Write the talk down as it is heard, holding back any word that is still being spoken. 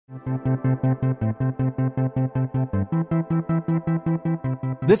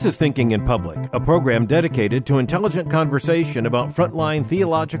This is Thinking in Public, a program dedicated to intelligent conversation about frontline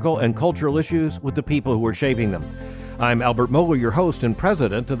theological and cultural issues with the people who are shaping them. I'm Albert Mohler, your host and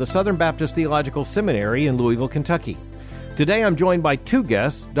president of the Southern Baptist Theological Seminary in Louisville, Kentucky. Today I'm joined by two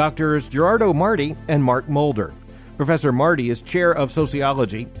guests, Drs. Gerardo Marti and Mark Mulder. Professor Marti is chair of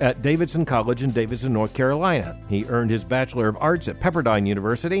sociology at Davidson College in Davidson, North Carolina. He earned his Bachelor of Arts at Pepperdine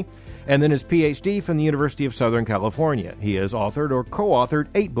University and then his PhD from the University of Southern California. He has authored or co-authored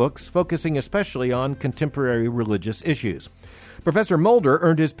 8 books focusing especially on contemporary religious issues. Professor Mulder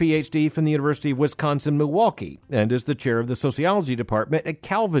earned his PhD from the University of Wisconsin-Milwaukee and is the chair of the sociology department at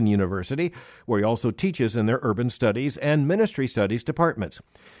Calvin University, where he also teaches in their urban studies and ministry studies departments.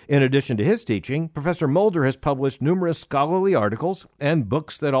 In addition to his teaching, Professor Mulder has published numerous scholarly articles and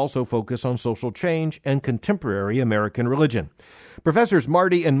books that also focus on social change and contemporary American religion. Professors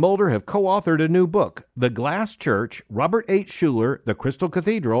Marti and Mulder have co-authored a new book, The Glass Church, Robert H. Schuller, The Crystal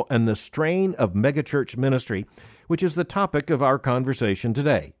Cathedral, and the Strain of Megachurch Ministry, which is the topic of our conversation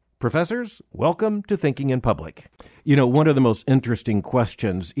today. Professors, welcome to Thinking in Public. You know, one of the most interesting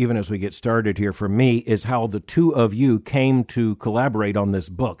questions, even as we get started here for me, is how the two of you came to collaborate on this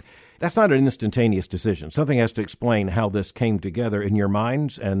book. That's not an instantaneous decision. Something has to explain how this came together in your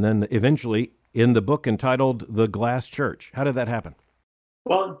minds and then eventually in the book entitled The Glass Church. How did that happen?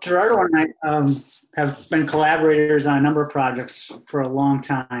 Well, Gerardo and I have been collaborators on a number of projects for a long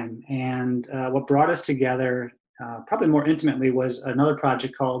time. And what brought us together probably more intimately was another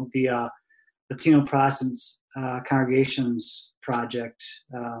project called the Latino Protestants Congregations Project,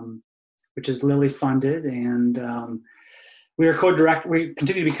 which is Lilly funded. And we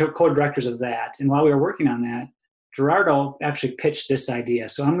continue to be co-directors of that. And while we were working on that, Gerardo actually pitched this idea.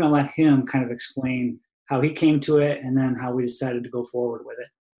 So I'm going to let him kind of explain how he came to it and then how we decided to go forward with it.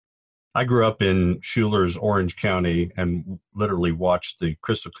 I grew up in Schuller's Orange County and literally watched the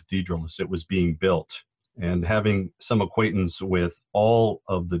Crystal Cathedral as it was being built. And having some acquaintance with all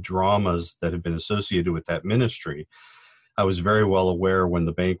of the dramas that have been associated with that ministry, I was very well aware when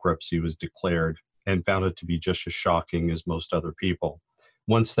the bankruptcy was declared and found it to be just as shocking as most other people.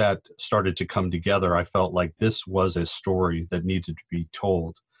 Once that started to come together, I felt like this was a story that needed to be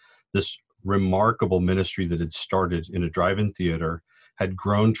told. This remarkable ministry that had started in a drive-in theater had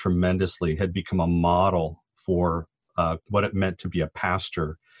grown tremendously, had become a model for what it meant to be a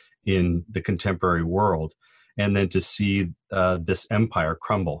pastor in the contemporary world, and then to see this empire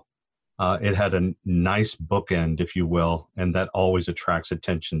crumble. It had a nice bookend, if you will, and that always attracts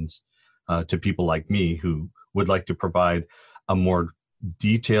attentions to people like me who would like to provide a more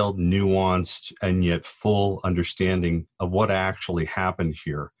detailed, nuanced, and yet full understanding of what actually happened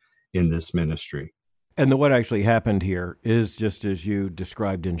here in this ministry. And what actually happened here is, just as you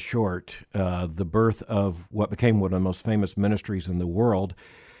described in short, the birth of what became one of the most famous ministries in the world,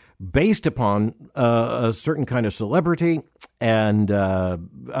 based upon a certain kind of celebrity and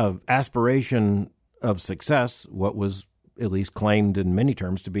of aspiration of success, what was at least claimed in many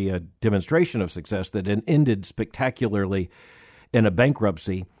terms to be a demonstration of success that ended spectacularly in a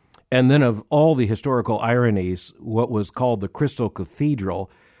bankruptcy, and then of all the historical ironies, what was called the Crystal Cathedral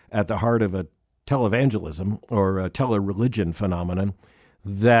at the heart of a televangelism or a tele-religion phenomenon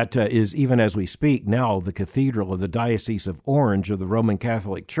that is, even as we speak now, the cathedral of the Diocese of Orange of the Roman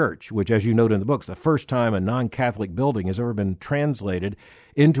Catholic Church, which, as you note in the book, is the first time a non-Catholic building has ever been translated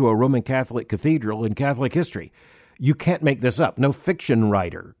into a Roman Catholic cathedral in Catholic history. You can't make this up. No fiction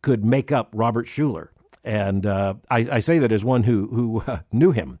writer could make up Robert Schuller. And I say that as one who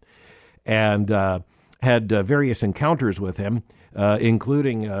knew him and had various encounters with him,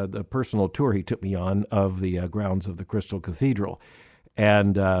 including the personal tour he took me on of the grounds of the Crystal Cathedral.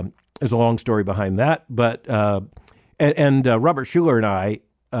 And there's a long story behind that. But Robert Schuller and I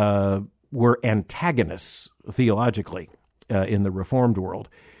were antagonists theologically in the Reformed world.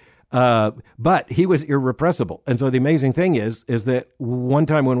 But he was irrepressible. And so the amazing thing is that one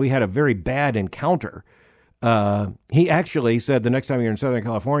time when we had a very bad encounter, he actually said, the next time you're in Southern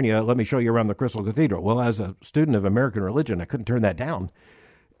California, let me show you around the Crystal Cathedral. Well, as a student of American religion, I couldn't turn that down.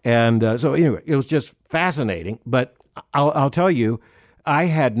 And so anyway, it was just fascinating. But I'll tell you, I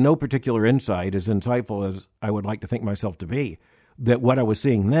had no particular insight, as insightful as I would like to think myself to be, that what I was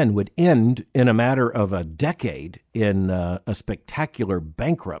seeing then would end in a matter of a decade in a spectacular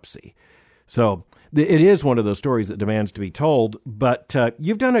bankruptcy. So it is one of those stories that demands to be told, but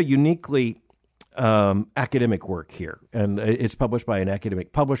you've done a uniquely academic work here, and it's published by an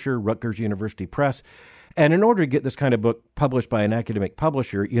academic publisher, Rutgers University Press. And in order to get this kind of book published by an academic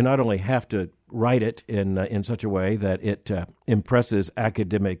publisher, you not only have to write it in such a way that it impresses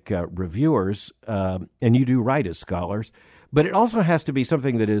academic reviewers, and you do write as scholars, but it also has to be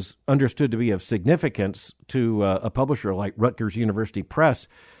something that is understood to be of significance to a publisher like Rutgers University Press,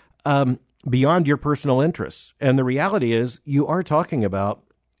 beyond your personal interests. And the reality is you are talking about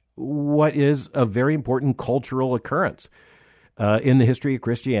what is a very important cultural occurrence in the history of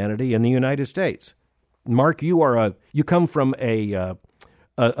Christianity in the United States. Mark, you come from a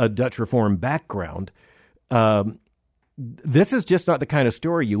Dutch Reformed background. This is just not the kind of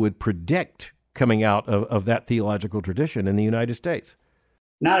story you would predict coming out of that theological tradition in the United States.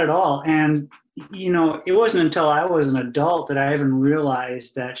 Not at all. And, it wasn't until I was an adult that I even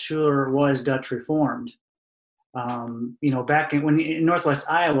realized that Schuller was Dutch Reformed. Back in Northwest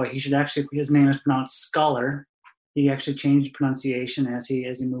Iowa, his name is pronounced Sculler. He actually changed pronunciation as he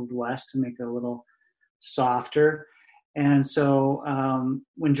moved west to make it a little softer. And so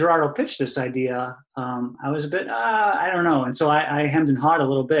when Gerardo pitched this idea, I was a bit, I don't know. And so I hemmed and hawed a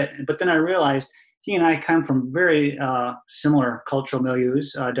little bit. But then I realized he and I come from very similar cultural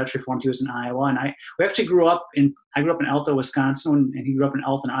milieus. Dutch Reformed, he was in Iowa. And I grew up in Alto, Wisconsin, and he grew up in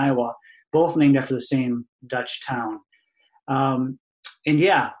Alton, Iowa, both named after the same Dutch town.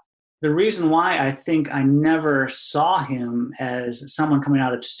 The reason why I think I never saw him as someone coming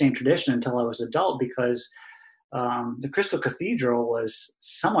out of the same tradition until I was adult, because the Crystal Cathedral was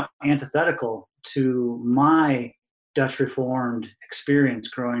somewhat antithetical to my Dutch Reformed experience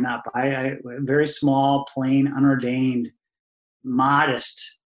growing up. I very small, plain, unordained,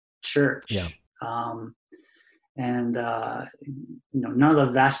 modest church. Yeah. None of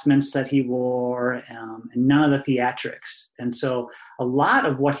the vestments that he wore, and none of the theatrics. And so a lot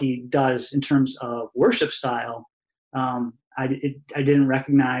of what he does in terms of worship style, I didn't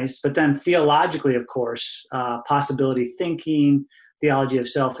recognize. But then theologically, of course, possibility thinking, theology of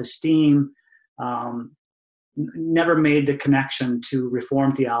self-esteem, never made the connection to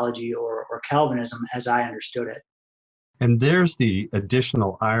Reformed theology or Calvinism as I understood it. And there's the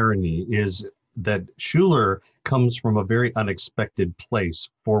additional irony is that Schuller comes from a very unexpected place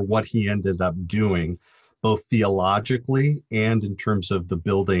for what he ended up doing, both theologically and in terms of the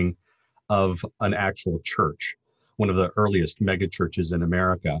building of an actual church, one of the earliest megachurches in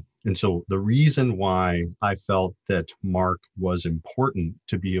America. And so the reason why I felt that Mark was important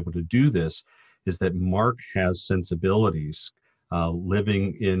to be able to do this is that Mark has sensibilities,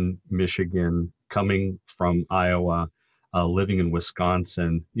 living in Michigan, coming from Iowa, living in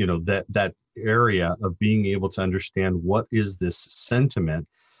Wisconsin, that area of being able to understand what is this sentiment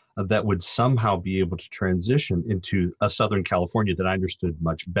that would somehow be able to transition into a Southern California that I understood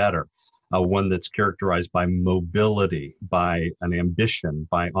much better, one that's characterized by mobility, by an ambition,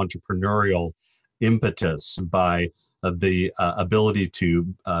 by entrepreneurial impetus, by the ability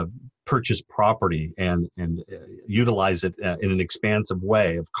to purchase property and utilize it in an expansive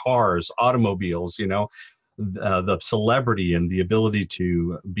way, of cars, automobiles, the celebrity and the ability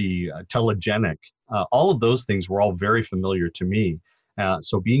to be telegenic. All of those things were all very familiar to me.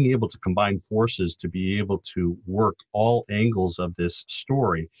 So being able to combine forces to be able to work all angles of this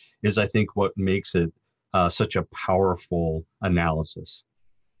story is, I think, what makes it such a powerful analysis.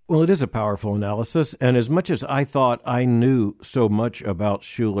 Well, it is a powerful analysis, and as much as I thought I knew so much about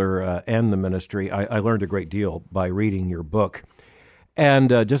Schuller and the ministry, I learned a great deal by reading your book. And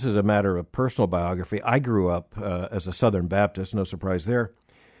just as a matter of personal biography, I grew up as a Southern Baptist, no surprise there.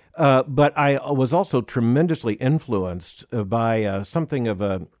 But I was also tremendously influenced by something of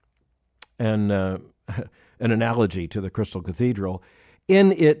an analogy to the Crystal Cathedral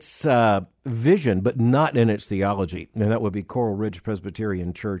in its vision, but not in its theology. And that would be Coral Ridge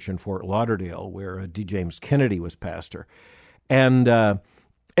Presbyterian Church in Fort Lauderdale, where D. James Kennedy was pastor. And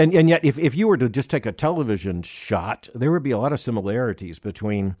yet, if you were to just take a television shot, there would be a lot of similarities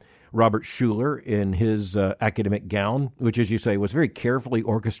between Robert Schuller in his academic gown, which, as you say, was very carefully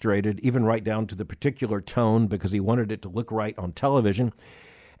orchestrated, even right down to the particular tone, because he wanted it to look right on television,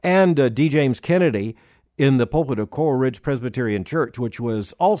 and D. James Kennedy in the pulpit of Coral Ridge Presbyterian Church, which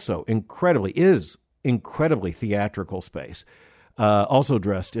was also incredibly theatrical space. Also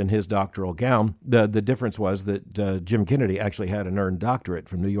dressed in his doctoral gown. The difference was that Jim Kennedy actually had an earned doctorate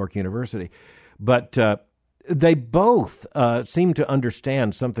from New York University. But they both seemed to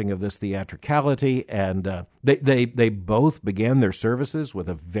understand something of this theatricality, and they both began their services with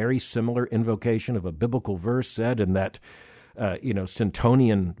a very similar invocation of a biblical verse said in that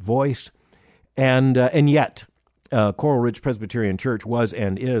Centonian voice. And yet, Coral Ridge Presbyterian Church was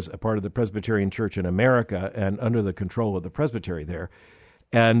and is a part of the Presbyterian Church in America and under the control of the presbytery there.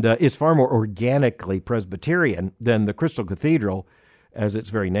 and is far more organically Presbyterian than the Crystal Cathedral, as its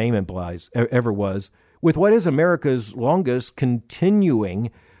very name implies, ever was, with what is America's longest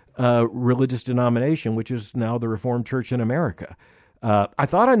continuing religious denomination, which is now the Reformed Church in America. I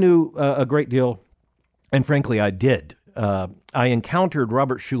thought I knew a great deal, and frankly, I did. I encountered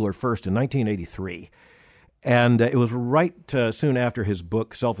Robert Schuller first in 1983, and it was right soon after his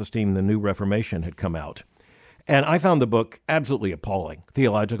book, Self-Esteem, The New Reformation, had come out. And I found the book absolutely appalling,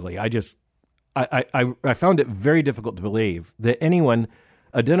 theologically. I found it very difficult to believe that anyone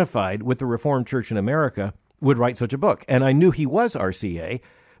identified with the Reformed Church in America would write such a book. And I knew he was RCA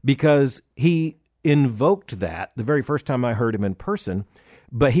because he invoked that the very first time I heard him in person,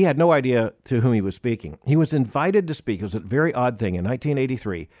 but he had no idea to whom he was speaking. He was invited to speak. It was a very odd thing in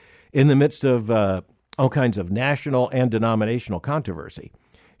 1983 in the midst of all kinds of national and denominational controversy.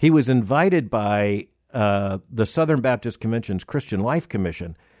 He was invited by the Southern Baptist Convention's Christian Life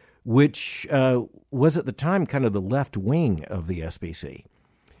Commission, which was at the time kind of the left wing of the SBC.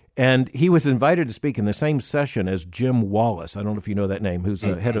 And he was invited to speak in the same session as Jim Wallis. I don't know if you know that name, who's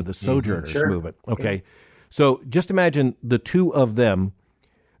the head of the Sojourners movement. Okay. So just imagine the two of them.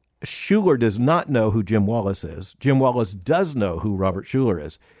 Schuller does not know who Jim Wallis is. Jim Wallis does know who Robert Schuller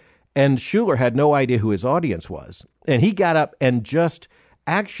is. And Schuller had no idea who his audience was. And he got up and just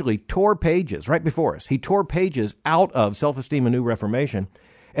actually tore pages right before us. He tore pages out of Self-Esteem, A New Reformation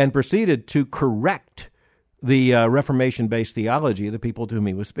and proceeded to correct the Reformation-based theology of the people to whom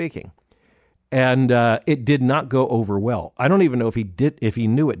he was speaking. And it did not go over well. I don't even know if he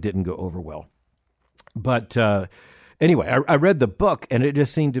knew it didn't go over well. But anyway, I read the book, and it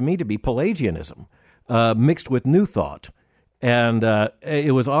just seemed to me to be Pelagianism mixed with New Thought. And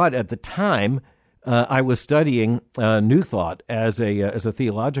it was odd at the time. I was studying New Thought as a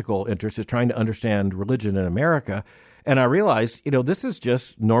theological interest, as trying to understand religion in America. And I realized, this is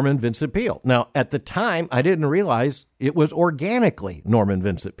just Norman Vincent Peale. Now, at the time, I didn't realize it was organically Norman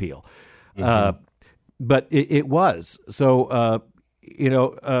Vincent Peale. But it was. So,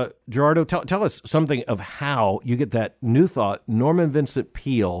 Gerardo, tell us something of how you get that New Thought, Norman Vincent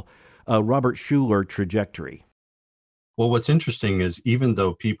Peale, Robert Schuller trajectory. Well, what's interesting is even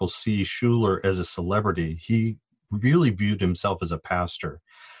though people see Schuller as a celebrity, he really viewed himself as a pastor.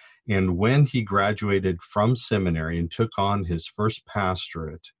 And when he graduated from seminary and took on his first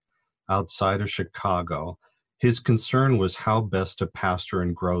pastorate outside of Chicago, his concern was how best to pastor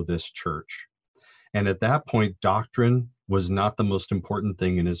and grow this church. And at that point, doctrine was not the most important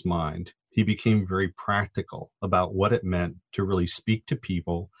thing in his mind. He became very practical about what it meant to really speak to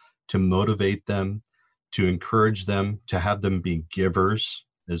people, to motivate them, to encourage them, to have them be givers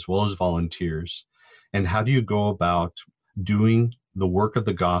as well as volunteers. And how do you go about doing the work of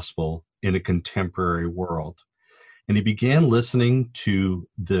the gospel in a contemporary world? And he began listening to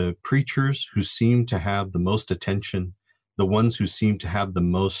the preachers who seemed to have the most attention, the ones who seemed to have the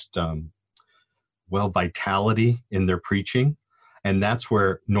most, vitality in their preaching. And that's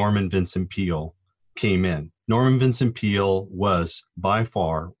where Norman Vincent Peale came in. Norman Vincent Peale was by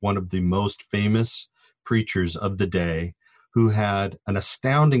far one of the most famous preachers of the day, who had an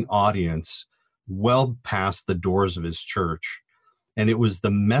astounding audience well past the doors of his church. And it was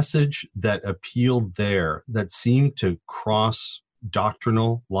the message that appealed there that seemed to cross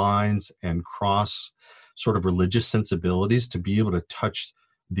doctrinal lines and cross sort of religious sensibilities to be able to touch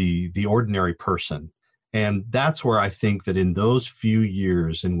the ordinary person. And that's where I think that in those few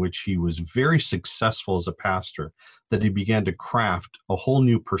years in which he was very successful as a pastor, that he began to craft a whole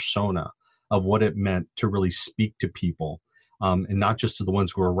new persona of what it meant to really speak to people, and not just to the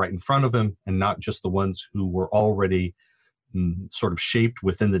ones who were right in front of him, and not just the ones who were already sort of shaped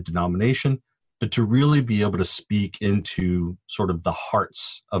within the denomination, but to really be able to speak into sort of the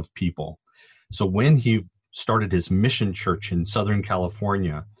hearts of people. So when he started his mission church in Southern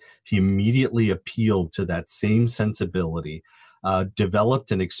California, he immediately appealed to that same sensibility,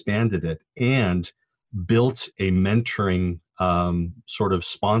 developed and expanded it, and built a mentoring sort of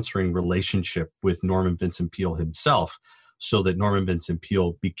sponsoring relationship with Norman Vincent Peale himself, so that Norman Vincent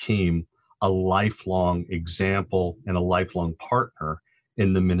Peale became a lifelong example and a lifelong partner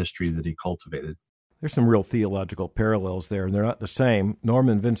in the ministry that he cultivated. There's some real theological parallels there, and they're not the same.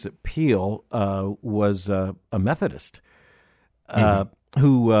 Norman Vincent Peale was a Methodist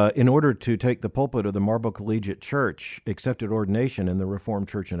who, in order to take the pulpit of the Marble Collegiate Church, accepted ordination in the Reformed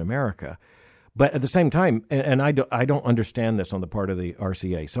Church in America. But at the same time, and I don't understand this on the part of the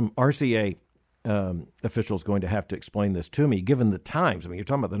RCA. Some RCA official is going to have to explain this to me, given the times. I mean, you're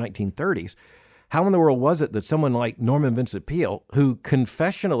talking about the 1930s. How in the world was it that someone like Norman Vincent Peale, who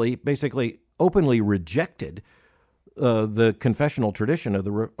confessionally, basically openly rejected the confessional tradition of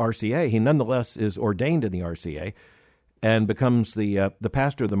the RCA, he nonetheless is ordained in the RCA and becomes the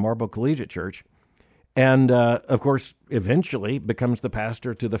pastor of the Marble Collegiate Church. And, of course, eventually becomes the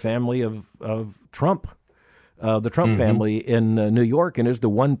pastor to the family of Trump, the Trump family in New York, and is the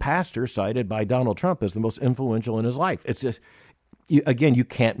one pastor cited by Donald Trump as the most influential in his life. It's just, you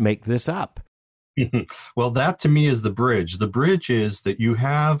can't make this up. Well, that to me is the bridge. The bridge is that you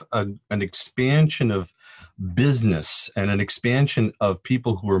have an expansion of business and an expansion of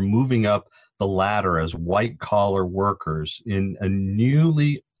people who are moving up the ladder as white-collar workers in a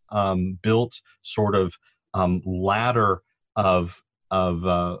newly built sort of ladder of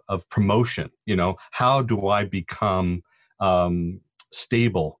promotion. How do I become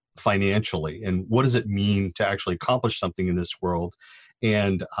stable financially, and what does it mean to actually accomplish something in this world?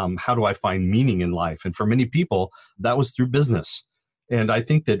 And how do I find meaning in life? And for many people, that was through business. And I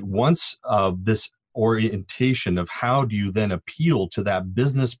think that once this orientation of how do you then appeal to that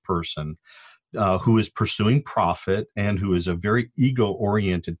business person who is pursuing profit and who is a very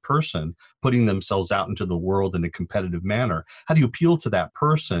ego-oriented person, putting themselves out into the world in a competitive manner, how do you appeal to that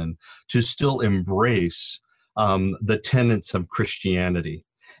person to still embrace the tenets of Christianity?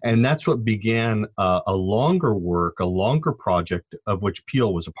 And that's what began a longer work, a longer project of which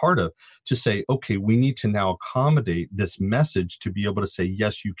Peale was a part of, to say, okay, we need to now accommodate this message to be able to say,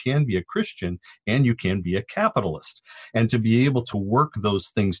 yes, you can be a Christian and you can be a capitalist, and to be able to work those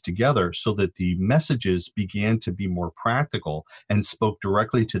things together so that the messages began to be more practical and spoke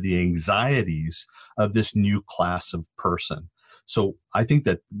directly to the anxieties of this new class of person. So I think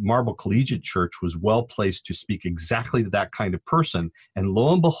that Marble Collegiate Church was well placed to speak exactly to that kind of person. And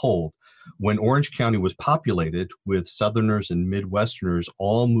lo and behold, when Orange County was populated with Southerners and Midwesterners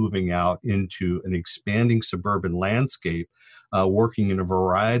all moving out into an expanding suburban landscape, working in a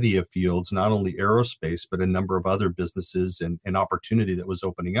variety of fields, not only aerospace, but a number of other businesses and opportunity that was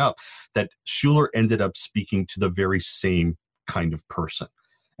opening up, that Schuller ended up speaking to the very same kind of person.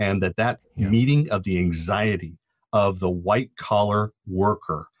 And that meeting of the anxiety of the white-collar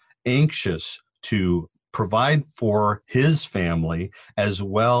worker, anxious to provide for his family as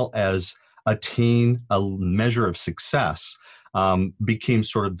well as attain a measure of success, became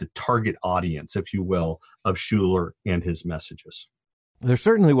sort of the target audience, if you will, of Schuller and his messages. There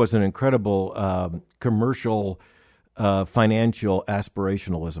certainly was an incredible commercial, financial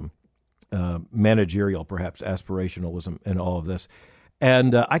aspirationalism, managerial perhaps aspirationalism in all of this.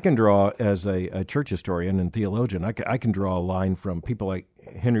 And I can draw, as a church historian and theologian, I can draw a line from people like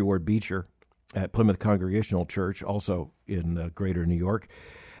Henry Ward Beecher at Plymouth Congregational Church, also in greater New York,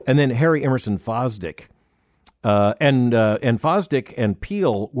 and then Harry Emerson Fosdick. And Fosdick and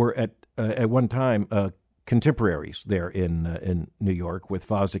Peale were at one time contemporaries there in New York, with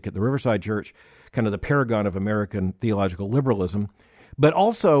Fosdick at the Riverside Church, kind of the paragon of American theological liberalism. But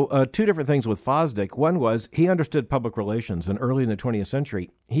also two different things with Fosdick. One was he understood public relations, and early in the 20th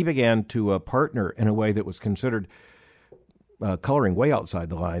century, he began to partner in a way that was considered coloring way outside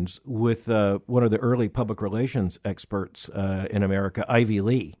the lines with one of the early public relations experts in America, Ivy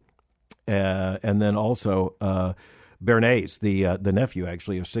Lee, and then also Bernays, the nephew,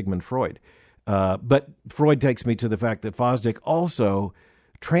 actually, of Sigmund Freud. But Freud takes me to the fact that Fosdick also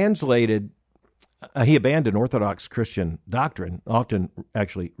translated. He abandoned Orthodox Christian doctrine, often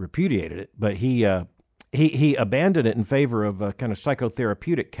actually repudiated it, but he abandoned it in favor of kind of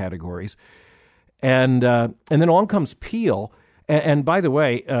psychotherapeutic categories, and then along comes Peale. And by the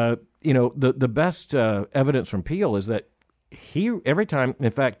way, the best evidence from Peale is that he every time,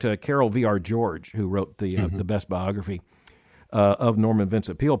 in fact, Carol V.R. George, who wrote the best biography of Norman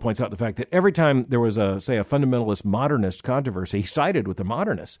Vincent Peale, points out the fact that every time there was a fundamentalist modernist controversy, he sided with the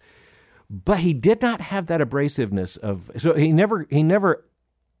modernists. But he did not have that abrasiveness so he never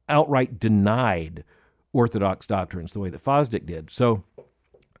outright denied Orthodox doctrines the way that Fosdick did. So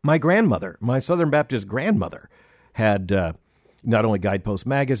my grandmother, my Southern Baptist grandmother, had not only Guidepost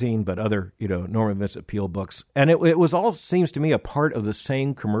magazine, but other, Norman Vincent Peale books. And it was all, seems to me, a part of the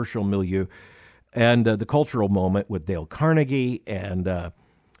same commercial milieu and the cultural moment with Dale Carnegie and the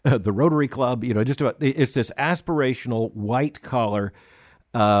Rotary Club, it's this aspirational, white-collar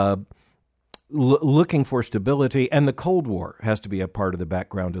looking for stability, and the Cold War has to be a part of the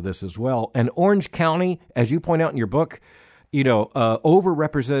background of this as well. And Orange County, as you point out in your book,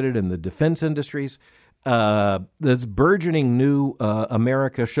 overrepresented in the defense industries. This burgeoning new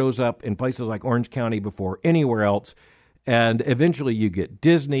America shows up in places like Orange County before anywhere else. And eventually you get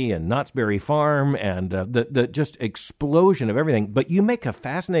Disney and Knott's Berry Farm and the just explosion of everything. But you make a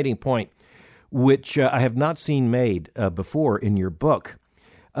fascinating point, which I have not seen made before in your book.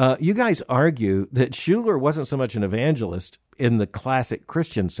 You guys argue that Schuler wasn't so much an evangelist in the classic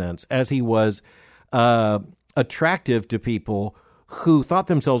Christian sense as he was attractive to people who thought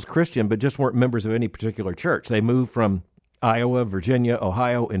themselves Christian but just weren't members of any particular church. They moved from Iowa, Virginia,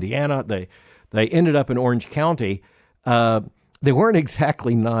 Ohio, Indiana. They ended up in Orange County. They weren't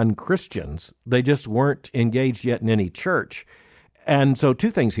exactly non-Christians. They just weren't engaged yet in any church. And so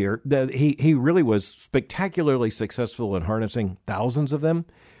two things here. He really was spectacularly successful in harnessing thousands of them,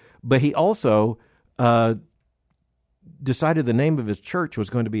 but he also decided the name of his church was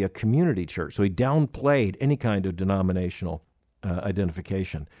going to be a community church. So he downplayed any kind of denominational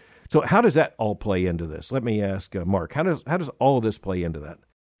identification. So how does that all play into this? Let me ask Mark, how does all of this play into that?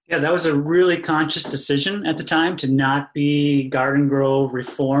 Yeah, that was a really conscious decision at the time to not be Garden Grove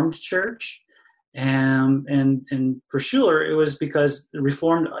Reformed Church. And for Schuler, it was because the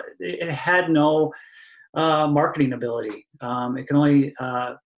Reformed, it had no marketing ability. It can only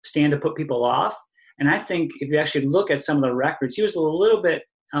stand to put people off. And I think if you actually look at some of the records, he was a little bit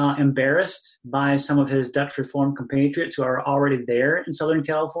embarrassed by some of his Dutch Reformed compatriots who are already there in Southern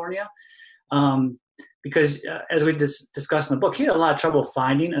California. Because as we discussed in the book, he had a lot of trouble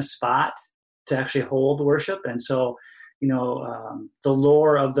finding a spot to actually hold worship. And so, the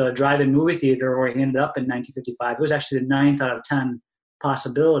lore of the drive-in movie theater where he ended up in 1955, it was actually the 9th out of 10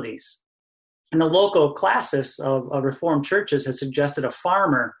 possibilities. And the local classics of Reformed churches has suggested a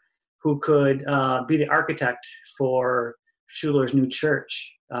farmer who could be the architect for Schuler's new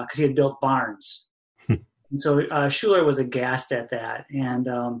church because he had built barns. And so Schuler was aghast at that.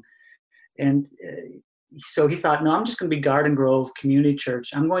 So he thought, no, I'm just going to be Garden Grove Community Church.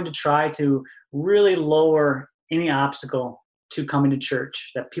 I'm going to try to really lower any obstacle to coming to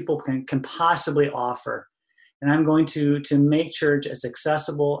church that people can possibly offer. And I'm going to make church as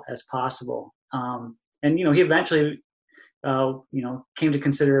accessible as possible. And he eventually, came to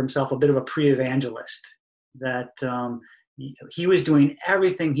consider himself a bit of a pre-evangelist, that he was doing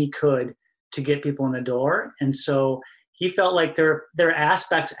everything he could to get people in the door. And so he felt like there are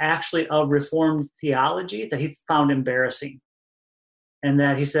aspects actually of Reformed theology that he found embarrassing. And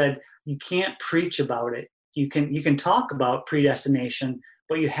that he said, you can't preach about it. You can talk about predestination,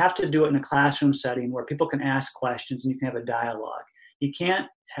 but you have to do it in a classroom setting where people can ask questions and you can have a dialogue. You can't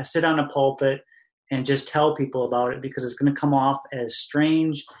sit on a pulpit and just tell people about it because it's going to come off as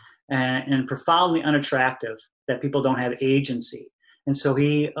strange and profoundly unattractive, that people don't have agency. And so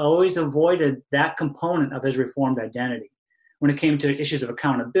he always avoided that component of his Reformed identity. When it came to issues of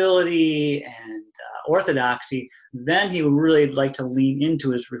accountability and orthodoxy, then he would really like to lean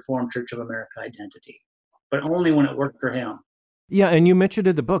into his Reformed Church of America identity, but only when it worked for him. Yeah, and you mentioned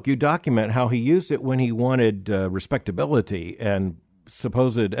in the book, you document how he used it when he wanted respectability and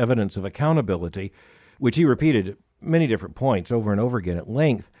supposed evidence of accountability, which he repeated at many different points over and over again at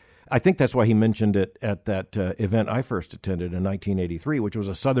length. I think that's why he mentioned it at that event I first attended in 1983, which was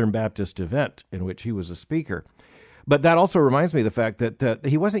a Southern Baptist event in which he was a speaker. But that also reminds me of the fact that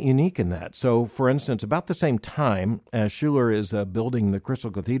he wasn't unique in that. So, for instance, about the same time as Schuler is building the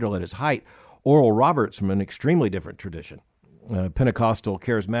Crystal Cathedral at its height, Oral Roberts, from an extremely different tradition, Pentecostal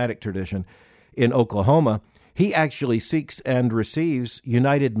charismatic tradition in Oklahoma, he actually seeks and receives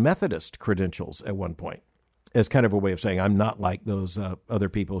United Methodist credentials at one point as kind of a way of saying, I'm not like those other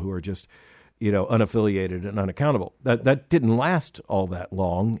people who are just, unaffiliated and unaccountable. That didn't last all that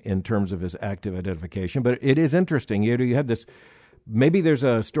long in terms of his active identification, but it is interesting. You had this, maybe there's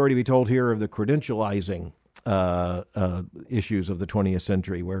a story to be told here of the credentializing issues of the 20th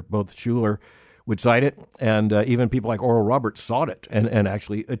century, where both Schuler would cite it, and even people like Oral Roberts sought it and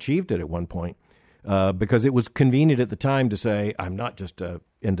actually achieved it at one point, because it was convenient at the time to say, I'm not just an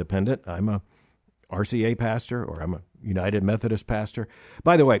independent, I'm a RCA pastor, or I'm a United Methodist pastor.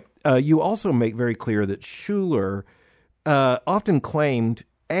 By the way, you also make very clear that Schuler often claimed,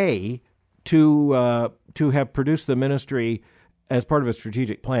 to have produced the ministry as part of a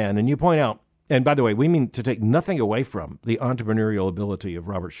strategic plan. And you point out, and by the way, we mean to take nothing away from the entrepreneurial ability of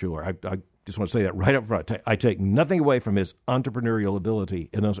Robert Schuler. I just want to say that right up front. I take nothing away from his entrepreneurial ability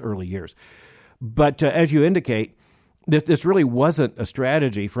in those early years. But as you indicate, this really wasn't a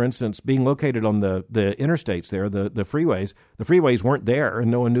strategy. For instance, being located on the interstates there, the freeways weren't there,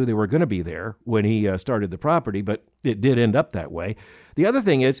 and no one knew they were going to be there when he started the property, but it did end up that way. The other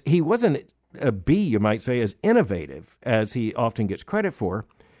thing is, he wasn't, you might say, as innovative as he often gets credit for.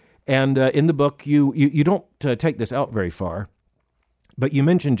 And in the book, you don't take this out very far, but you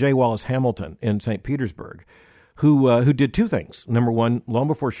mentioned J. Wallace Hamilton in St. Petersburg, who did two things. Number one, long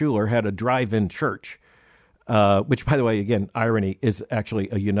before Schuler, had a drive-in church, which, by the way, again, irony, is actually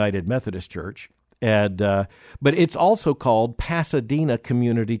a United Methodist church. And but it's also called Pasadena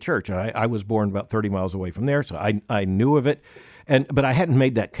Community Church. And I was born about 30 miles away from there, so I knew of it. But I hadn't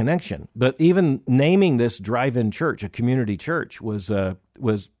made that connection. But even naming this drive-in church a community church was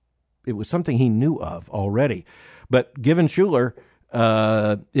something he knew of already. But given Schuler,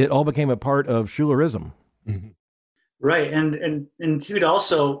 it all became a part of Schulerism. Mm-hmm. Right, and he would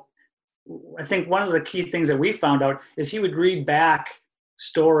also, I think one of the key things that we found out is he would read back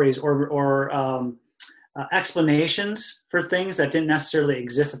stories or explanations for things that didn't necessarily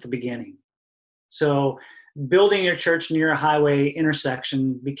exist at the beginning. So building your church near a highway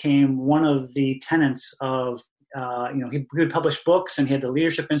intersection became one of the tenets of, he would publish books, and he had the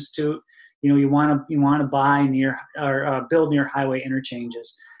Leadership Institute. You want to buy near or build near highway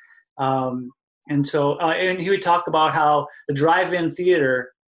interchanges. And so, and he would talk about how the drive-in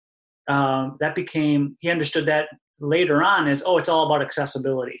theater, he understood that later on as, it's all about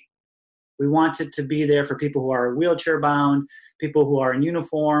accessibility. We want it to be there for people who are wheelchair bound, people who are in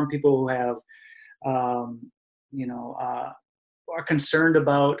uniform, people who have, are concerned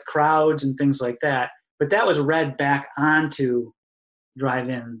about crowds and things like that. But that was read back onto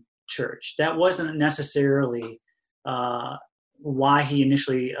drive-in church. That wasn't necessarily why he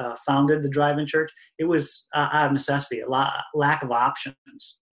initially founded the drive-in church. It was out of necessity, lack of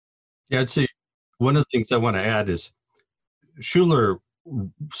options. Yeah, I'd say one of the things I want to add is Schuler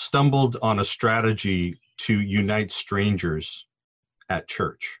stumbled on a strategy to unite strangers at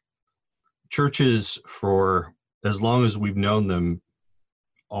church. Churches, for as long as we've known them,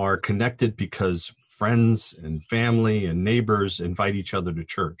 are connected because friends and family and neighbors invite each other to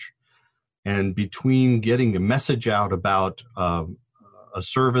church. And between getting a message out about a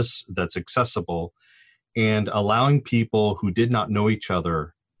service that's accessible and allowing people who did not know each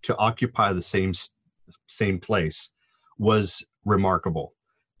other to occupy the same place was remarkable.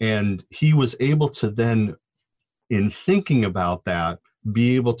 And he was able to then, in thinking about that,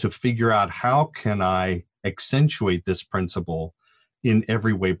 be able to figure out how can I accentuate this principle in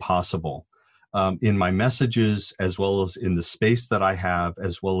every way possible. In my messages, as well as in the space that I have,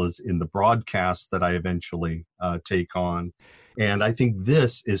 as well as in the broadcasts that I eventually take on. And I think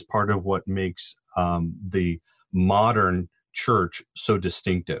this is part of what makes the modern church so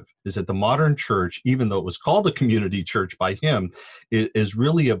distinctive, is that the modern church, even though it was called a community church by him, is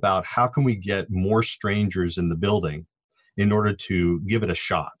really about how can we get more strangers in the building in order to give it a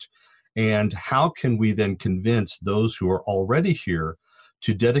shot. And how can we then convince those who are already here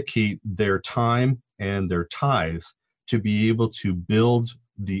to dedicate their time and their tithe to be able to build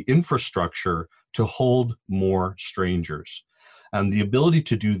the infrastructure to hold more strangers. And the ability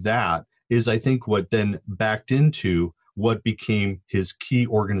to do that is, I think, what then backed into what became his key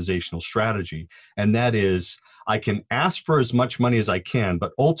organizational strategy. And that is, I can ask for as much money as I can,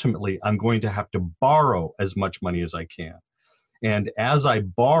 but ultimately I'm going to have to borrow as much money as I can. And as I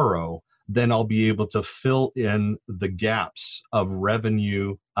borrow, then I'll be able to fill in the gaps of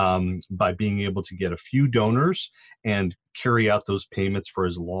revenue by being able to get a few donors and carry out those payments for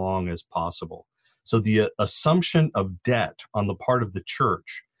as long as possible. So the assumption of debt on the part of the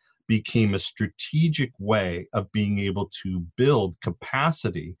church became a strategic way of being able to build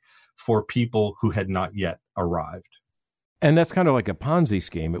capacity for people who had not yet arrived. And that's kind of like a Ponzi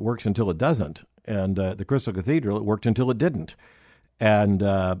scheme. It works until it doesn't. And the Crystal Cathedral, it worked until it didn't. And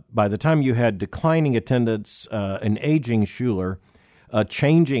by the time you had declining attendance, an aging Schuler,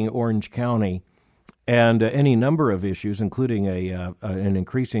 changing Orange County, and any number of issues, including an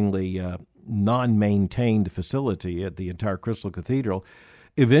increasingly non-maintained facility at the entire Crystal Cathedral,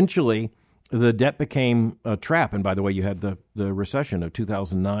 eventually the debt became a trap. And by the way, you had the recession of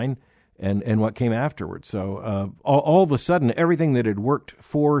 2009 and what came afterwards. So all of a sudden, everything that had worked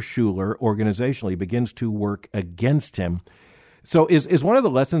for Schuler organizationally begins to work against him. So is one of the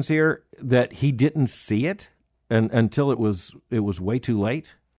lessons here that he didn't see it until it was way too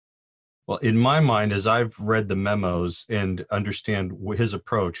late? Well, in my mind, as I've read the memos and understand his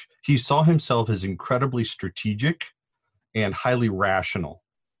approach, he saw himself as incredibly strategic and highly rational.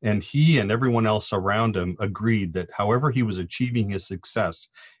 And he and everyone else around him agreed that however he was achieving his success,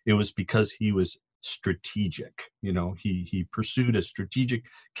 it was because he was strategic. He pursued a strategic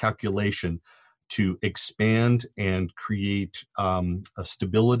calculation to expand and create a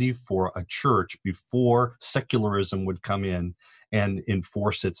stability for a church before secularism would come in and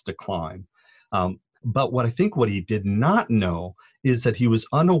enforce its decline. But what he did not know is that he was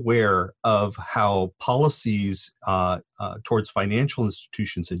unaware of how policies towards financial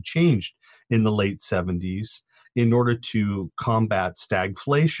institutions had changed in the late 70s in order to combat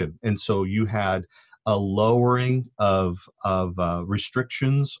stagflation. And so you had a lowering of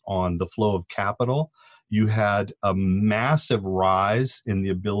restrictions on the flow of capital. You had a massive rise in the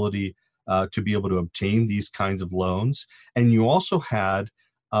ability to be able to obtain these kinds of loans. And you also had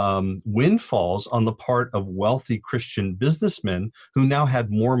windfalls on the part of wealthy Christian businessmen who now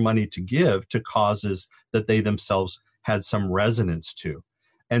had more money to give to causes that they themselves had some resonance to.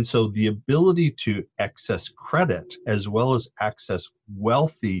 And so the ability to access credit as well as access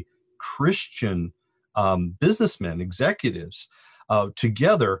wealthy Christian businessmen, executives,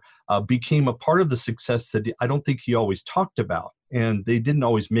 together became a part of the success that I don't think he always talked about. And they didn't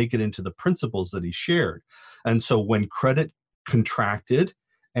always make it into the principles that he shared. And so when credit contracted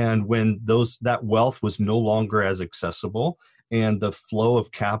and when that wealth was no longer as accessible and the flow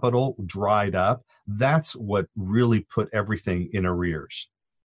of capital dried up, that's what really put everything in arrears.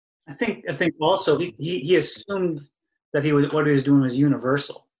 I think also he assumed that what he was doing was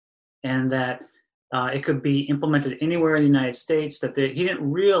universal, and that it could be implemented anywhere in the United States. That he didn't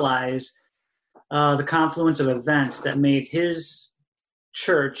realize the confluence of events that made his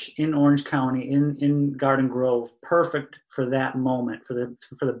church in Orange County, in Garden Grove, perfect for that moment, for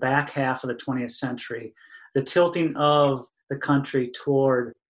the back half of the 20th century, the tilting of the country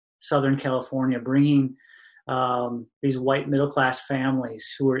toward Southern California, bringing these white middle-class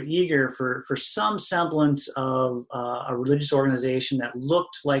families who were eager for some semblance of a religious organization that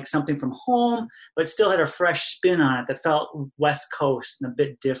looked like something from home, but still had a fresh spin on it that felt West Coast and a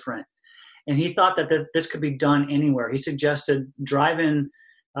bit different. And he thought that this could be done anywhere. He suggested drive-in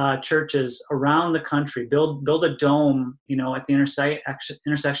churches around the country, build a dome, at the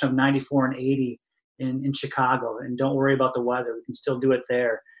intersection of 94 and 80 in Chicago, and don't worry about the weather. We can still do it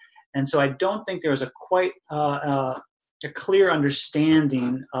there. And so I don't think there was a quite a clear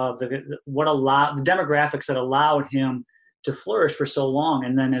understanding of the demographics that allowed him to flourish for so long.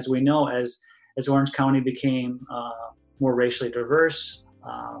 And then, as we know, as Orange County became more racially diverse,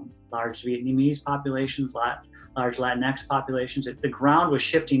 large Vietnamese populations, large Latinx populations, the ground was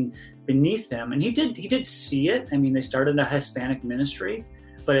shifting beneath him, and he did see it. I mean, they started a Hispanic ministry,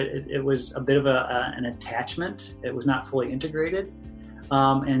 but it was a bit of an attachment. It was not fully integrated.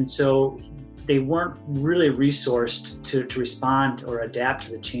 And so they weren't really resourced to respond or adapt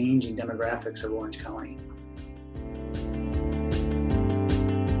to the changing demographics of Orange County.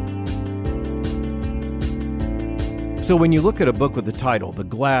 So when you look at a book with the title, The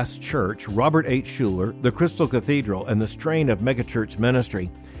Glass Church, Robert H. Schuller, The Crystal Cathedral, and the Strain of Megachurch Ministry,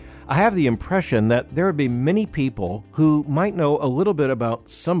 I have the impression that there would be many people who might know a little bit about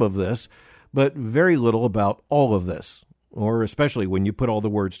some of this, but very little about all of this. Or especially when you put all the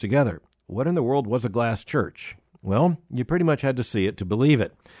words together. What in the world was a glass church? Well, you pretty much had to see it to believe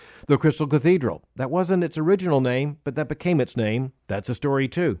it. The Crystal Cathedral, that wasn't its original name, but that became its name. That's a story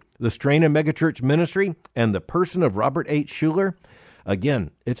too. The Strain of Megachurch Ministry and the person of Robert H. Schuller.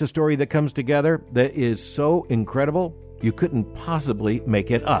 Again, it's a story that comes together that is so incredible, you couldn't possibly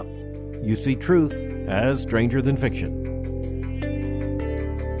make it up. You see truth as stranger than fiction.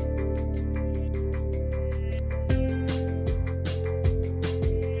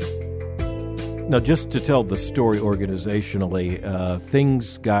 Now, just to tell the story organizationally,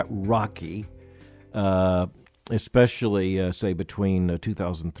 things got rocky, especially, say, between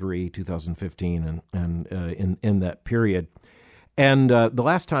 2003, 2015, and in that period. And the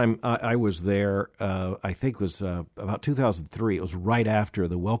last time I was there, I think was about 2003. It was right after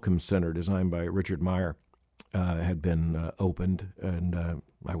the Welcome Center, designed by Richard Meyer, had been opened, and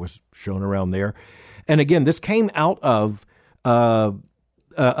I was shown around there. And again, this came out of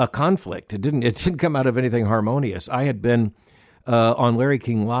a conflict. It didn't come out of anything harmonious. I had been on Larry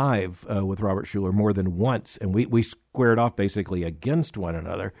King Live with Robert Schuller more than once, and we squared off basically against one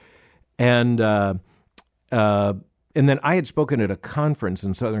another. And then I had spoken at a conference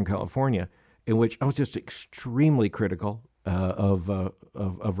in Southern California in which I was just extremely critical of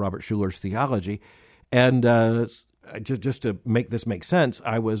Robert Schuller's theology. And just to make this make sense,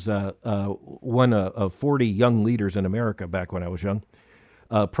 I was one of 40 young leaders in America back when I was young,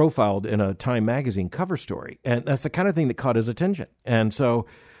 profiled in a Time magazine cover story. And that's the kind of thing that caught his attention. And so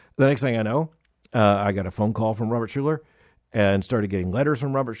the next thing I know, I got a phone call from Robert Schuller and started getting letters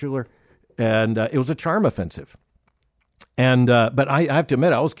from Robert Schuller. And it was a charm offensive. And but I have to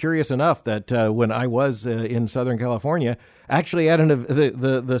admit, I was curious enough that when I was in Southern California, actually at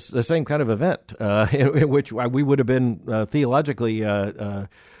the same kind of event in which we would have been theologically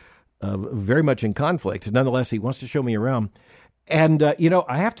very much in conflict. Nonetheless, he wants to show me around. And,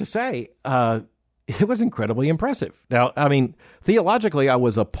 I have to say, it was incredibly impressive. Now, I mean, theologically, I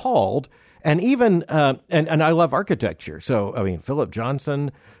was appalled. And even, and I love architecture. So, I mean, Philip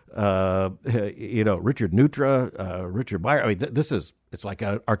Johnson, Richard Neutra, Richard Meyer. I mean, it's like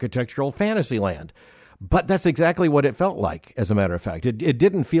an architectural fantasy land. But that's exactly what it felt like, as a matter of fact. It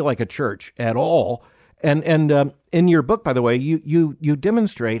didn't feel like a church at all. And in your book, by the way, you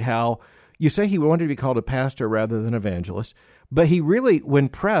demonstrate how you say he wanted to be called a pastor rather than evangelist, but he really, when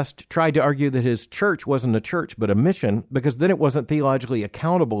pressed, tried to argue that his church wasn't a church but a mission, because then it wasn't theologically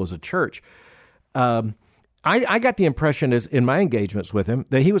accountable as a church. I got the impression, as in my engagements with him,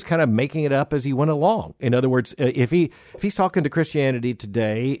 that he was kind of making it up as he went along. In other words, if he's talking to Christianity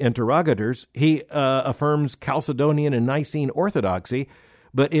Today interrogators, he affirms Chalcedonian and Nicene orthodoxy.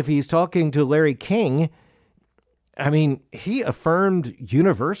 But if he's talking to Larry King, I mean, he affirmed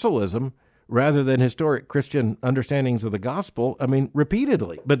universalism rather than historic Christian understandings of the gospel, I mean,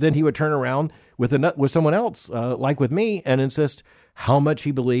 repeatedly. But then he would turn around with someone else, like with me, and insist how much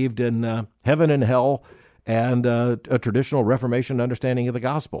he believed in heaven and hell and a traditional Reformation understanding of the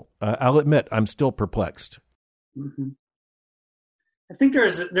gospel. I'll admit, I'm still perplexed. Mm-hmm. I think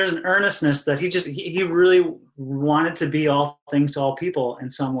there's an earnestness that he really wanted to be all things to all people in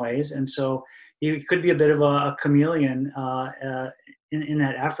some ways, and so he could be a bit of a chameleon in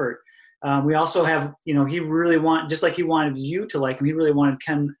that effort. We also have, he really just like he wanted you to like him, he really wanted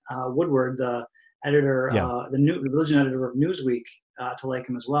Ken Woodward, the editor, the religion editor of Newsweek, to like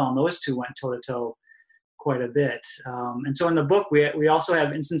him as well, and those two went toe to toe quite a bit. And so in the book, we also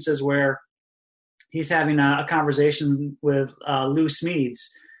have instances where he's having a conversation with Lou Smedes,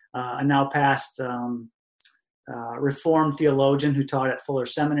 a now past Reformed theologian who taught at Fuller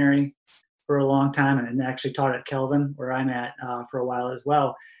Seminary for a long time and actually taught at Kelvin, where I'm at, for a while as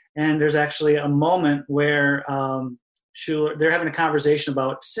well. And there's actually a moment where Schuller, they're having a conversation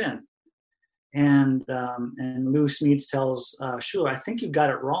about sin. And Lou Smedes tells Schuller, I think you got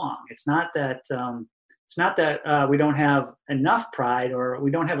it wrong. It's not that we don't have enough pride or we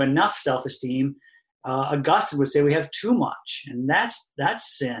don't have enough self-esteem. Augustine would say we have too much, and that's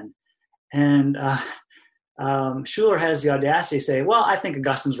sin. And Schuller has the audacity to say, well, I think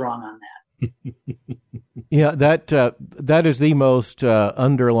Augustine's wrong on that. Yeah, that is the most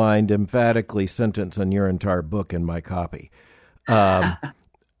underlined emphatically sentence in your entire book in my copy.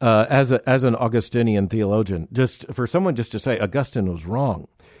 As an Augustinian theologian, just for someone just to say Augustine was wrong.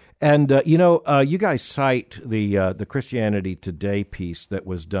 And, you guys cite the Christianity Today piece that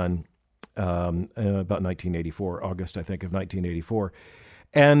was done about 1984, August, I think, of 1984.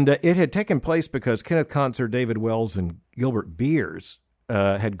 And it had taken place because Kenneth Kantzer, David Wells, and Gilbert Beers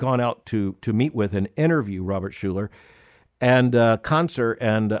had gone out to meet with and interview Robert Schuller. And Kantzer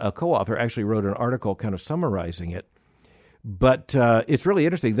and a co-author actually wrote an article kind of summarizing it. But it's really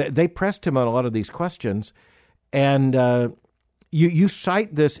interesting. They pressed him on a lot of these questions, and you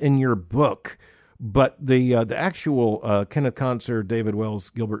cite this in your book, but the actual Kenneth Kantzer, David Wells,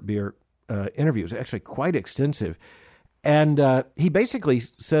 Gilbert Beer interview is actually quite extensive. And he basically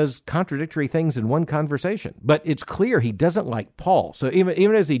says contradictory things in one conversation. But it's clear he doesn't like Paul. So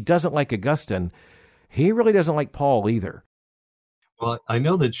even as he doesn't like Augustine, he really doesn't like Paul either. Well, I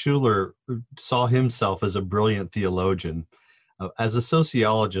know that Schuller saw himself as a brilliant theologian. As a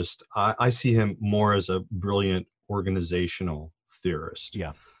sociologist, I see him more as a brilliant organizational theorist.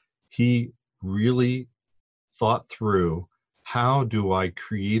 Yeah. He really thought through, how do I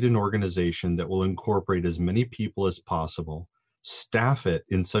create an organization that will incorporate as many people as possible, staff it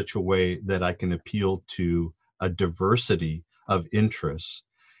in such a way that I can appeal to a diversity of interests,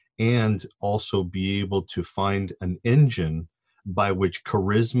 and also be able to find an engine by which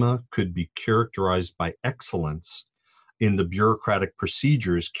charisma could be characterized by excellence in the bureaucratic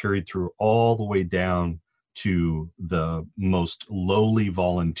procedures carried through all the way down to the most lowly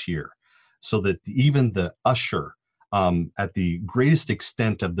volunteer, so that even the usher at the greatest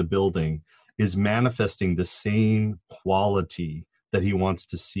extent of the building is manifesting the same quality that he wants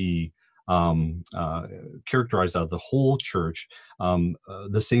to see characterized out of the whole church,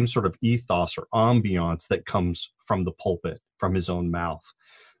 the same sort of ethos or ambiance that comes from the pulpit, from his own mouth.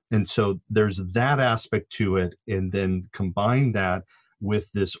 And so there's that aspect to it, and then combine that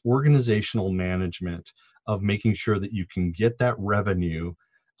with this organizational management of making sure that you can get that revenue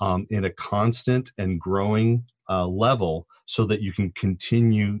in a constant and growing level, so that you can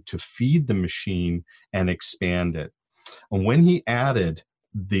continue to feed the machine and expand it. And when he added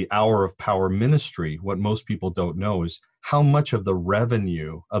the Hour of Power ministry, what most people don't know is how much of the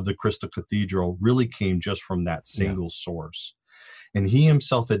revenue of the Crystal Cathedral really came just from that single source. And he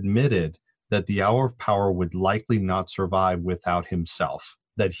himself admitted that the Hour of Power would likely not survive without himself,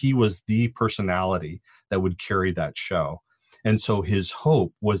 that he was the personality that would carry that show. And so his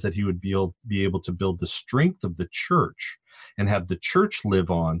hope was that he would be able to build the strength of the church and have the church live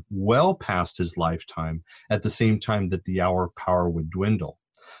on well past his lifetime, at the same time that the hour of power would dwindle.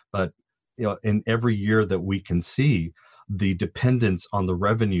 But in every year that we can see, the dependence on the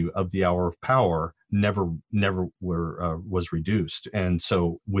revenue of the hour of power never was reduced. And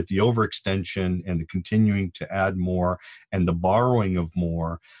so with the overextension and the continuing to add more and the borrowing of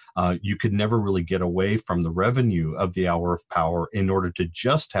more, you could never really get away from the revenue of the hour of power in order to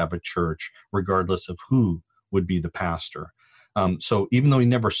just have a church, regardless of who would be the pastor. So even though he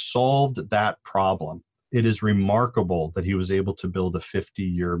never solved that problem, it is remarkable that he was able to build a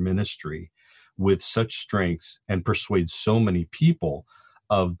 50-year ministry with such strength and persuade so many people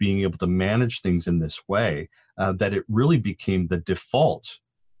of being able to manage things in this way, that it really became the default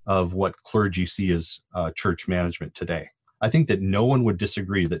of what clergy see as church management today. I think that no one would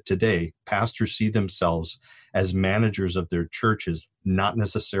disagree that today pastors see themselves as managers of their churches, not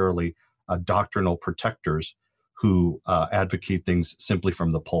necessarily doctrinal protectors who advocate things simply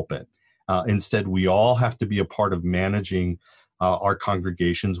from the pulpit. Instead, we all have to be a part of managing our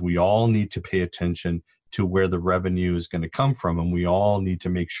congregations. We all need to pay attention to where the revenue is going to come from, and we all need to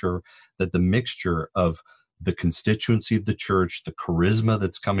make sure that the mixture of the constituency of the church, the charisma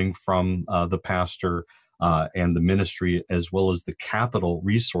that's coming from the pastor, and the ministry, as well as the capital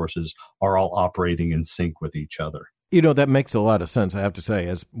resources, are all operating in sync with each other. That makes a lot of sense, I have to say,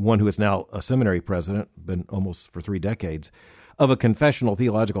 as one who is now a seminary president, been almost for 3 decades, of a confessional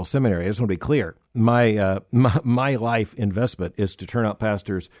theological seminary. I just want to be clear. My life investment is to turn out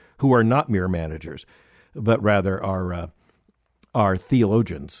pastors who are not mere managers, but rather are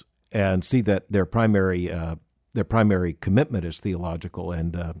theologians, and see that their primary commitment is theological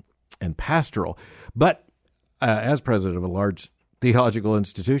and pastoral. But as president of a large theological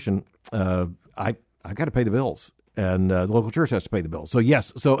institution, I got to pay the bills, and the local church has to pay the bills. So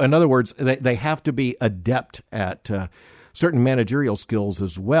yes, so in other words, they have to be adept at certain managerial skills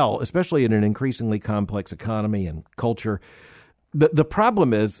as well, especially in an increasingly complex economy and culture. The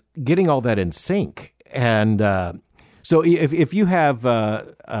problem is getting all that in sync. And so if you have,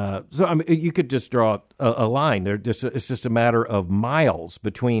 you could just draw a line. It's just a matter of miles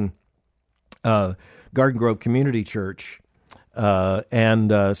between Garden Grove Community Church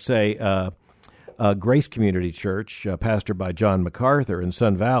and, say, Grace Community Church, pastored by John MacArthur in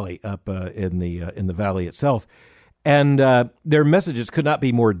Sun Valley, up in the valley itself. And their messages could not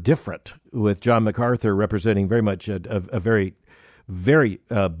be more different, with John MacArthur representing very much a very, very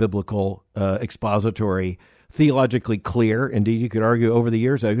biblical, expository, theologically clear. Indeed, you could argue over the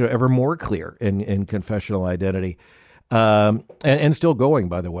years, ever more clear in confessional identity, and still going,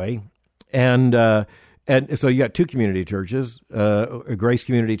 by the way. And so you got 2 community churches, Grace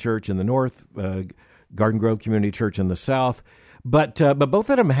Community Church in the north, Garden Grove Community Church in the south. But both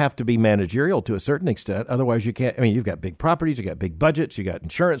of them have to be managerial to a certain extent. Otherwise, you can't. I mean, you've got big properties, you got big budgets, you got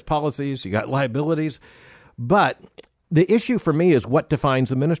insurance policies, you got liabilities. But the issue for me is what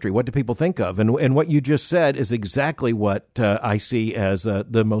defines a ministry. What do people think of? And what you just said is exactly what I see as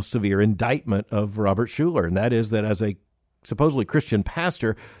the most severe indictment of Robert Schuller, and that is that as a supposedly Christian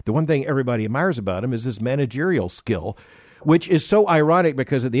pastor, the one thing everybody admires about him is his managerial skill, which is so ironic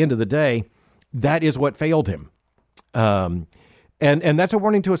because at the end of the day, that is what failed him. And that's a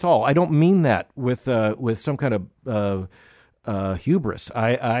warning to us all. I don't mean that with some kind of hubris.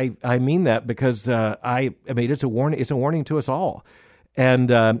 I mean that because I mean it's a warning. It's a warning to us all.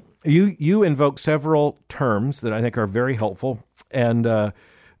 And you invoke several terms that I think are very helpful. And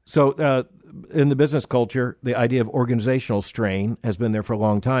so in the business culture, the idea of organizational strain has been there for a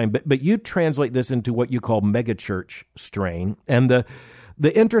long time. But you translate this into what you call megachurch strain. And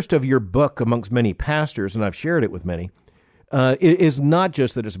the interest of your book amongst many pastors, and I've shared it with many, is not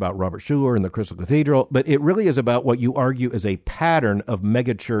just that it's about Robert Schuller and the Crystal Cathedral, but it really is about what you argue is a pattern of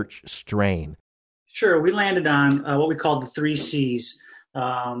megachurch strain. Sure. We landed on what we call the 3 C's,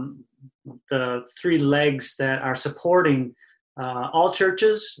 the 3 legs that are supporting all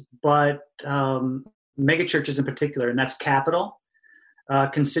churches, but mega churches in particular, and that's capital,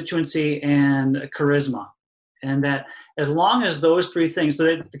 constituency, and charisma. And that as long as those 3 things, so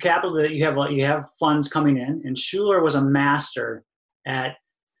that the capital, that you have funds coming in, and Schuller was a master at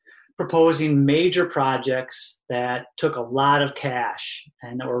proposing major projects that took a lot of cash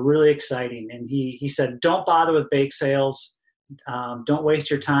and that were really exciting. And he said, don't bother with bake sales. Don't waste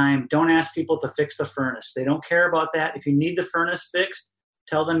your time. Don't ask people to fix the furnace. They don't care about that. If you need the furnace fixed,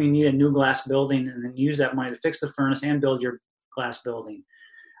 tell them you need a new glass building, and then use that money to fix the furnace and build your glass building.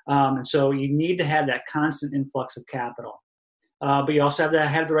 And so you need to have that constant influx of capital. But you also have to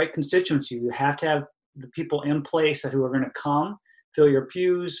have the right constituency. You have to have the people in place who are going to come, fill your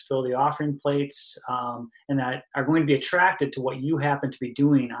pews, fill the offering plates, and that are going to be attracted to what you happen to be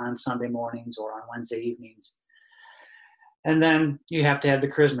doing on Sunday mornings or on Wednesday evenings. And then you have to have the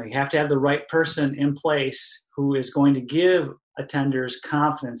charisma. You have to have the right person in place who is going to give attenders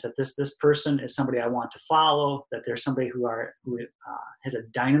confidence that this person is somebody I want to follow, that there's somebody who has a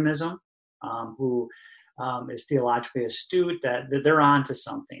dynamism, who is theologically astute, that they're on to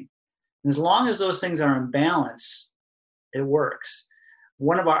something. And as long as those things are in balance, it works.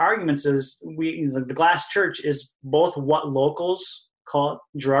 One of our arguments is the Glass Church is both what locals call it.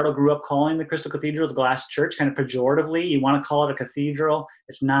 Gerardo grew up calling the Crystal Cathedral the Glass Church, kind of pejoratively. You want to call it a cathedral,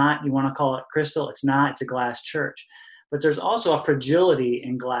 it's not. You want to call it crystal, it's not. It's a glass church. But there's also a fragility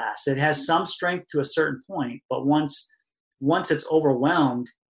in glass. It has some strength to a certain point, but once it's overwhelmed,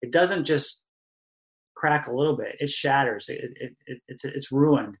 it doesn't just crack a little bit. It shatters. It's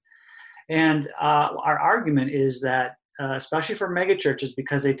ruined. And our argument is that, especially for megachurches,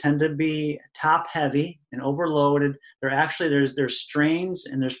 because they tend to be top heavy and overloaded, there's strains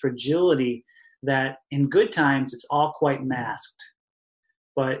and there's fragility that in good times it's all quite masked.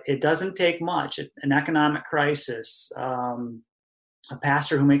 But it doesn't take much. An economic crisis, a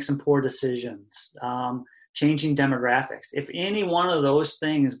pastor who makes some poor decisions, changing demographics. If any one of those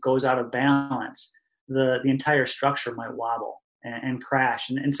things goes out of balance, the entire structure might wobble and crash,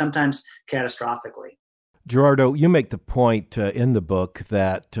 and sometimes catastrophically. Gerardo, you make the point in the book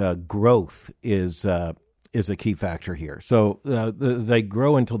that growth is a key factor here. So they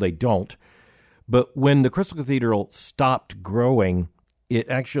grow until they don't. But when the Crystal Cathedral stopped growing, it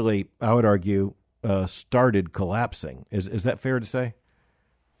actually, I would argue, started collapsing. Is that fair to say?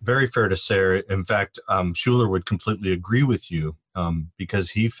 Very fair to say. In fact, Schuller would completely agree with you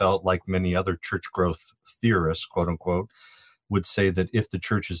because he felt like many other church growth theorists, quote unquote, would say that if the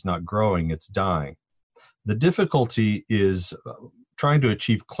church is not growing, it's dying. The difficulty is trying to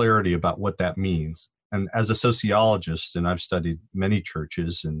achieve clarity about what that means. And as a sociologist, and I've studied many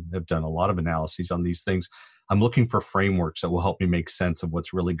churches and have done a lot of analyses on these things, I'm looking for frameworks that will help me make sense of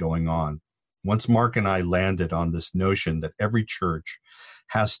what's really going on. Once Mark and I landed on this notion that every church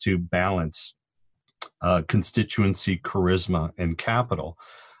has to balance constituency, charisma, and capital,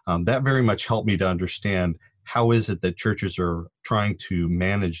 that very much helped me to understand how is it that churches are trying to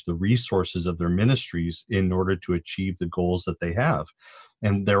manage the resources of their ministries in order to achieve the goals that they have.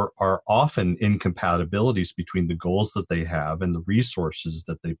 And there are often incompatibilities between the goals that they have and the resources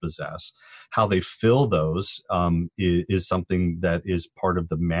that they possess. How they fill those is something that is part of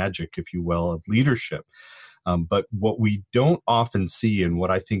the magic, if you will, of leadership. But what we don't often see, and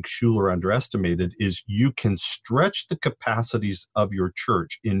what I think Schuller underestimated, is you can stretch the capacities of your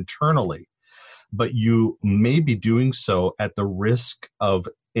church internally, but you may be doing so at the risk of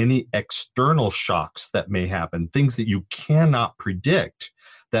any external shocks that may happen, things that you cannot predict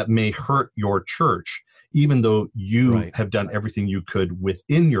that may hurt your church, even though you have done everything you could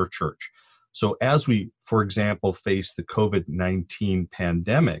within your church. So as we, for example, face the COVID-19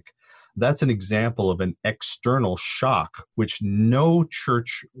 pandemic, that's an example of an external shock which no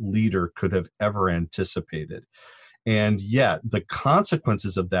church leader could have ever anticipated. And yet the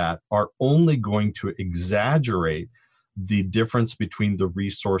consequences of that are only going to exaggerate the difference between the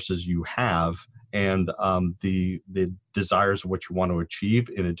resources you have and the desires of what you want to achieve,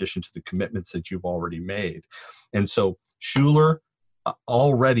 in addition to the commitments that you've already made. And so Schuller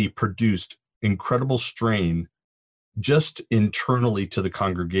already produced incredible strain just internally to the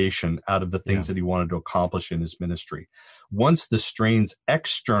congregation out of the things that he wanted to accomplish in his ministry. Once the strains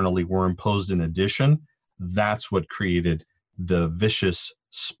externally were imposed in addition, that's what created the vicious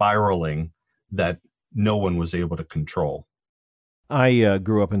spiraling that no one was able to control. I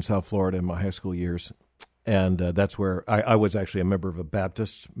grew up in South Florida in my high school years, and that's where I was actually a member of a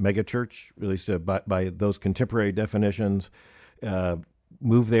Baptist megachurch, at least by those contemporary definitions.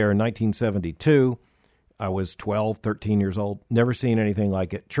 Moved there in 1972. I was 12, 13 years old, never seen anything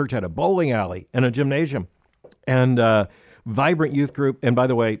like it. Church had a bowling alley and a gymnasium and vibrant youth group. And by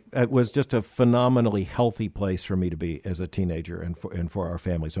the way, it was just a phenomenally healthy place for me to be as a teenager and for our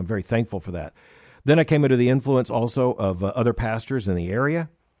family. So I'm very thankful for that. Then I came into the influence also of other pastors in the area.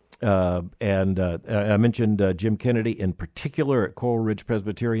 And I mentioned Jim Kennedy in particular at Coral Ridge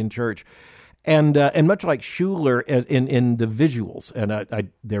Presbyterian Church. And much like Schuller in the visuals, and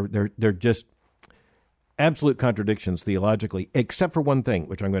they're just absolute contradictions theologically, except for one thing,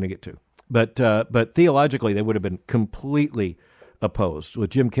 which I'm going to get to. But theologically, they would have been completely opposed. With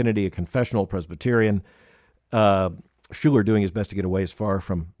Jim Kennedy, a confessional Presbyterian, Schuller doing his best to get away as far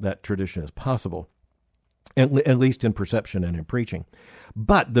from that tradition as possible. at least in perception and in preaching.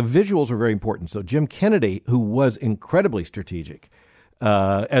 But the visuals are very important. So Jim Kennedy, who was incredibly strategic,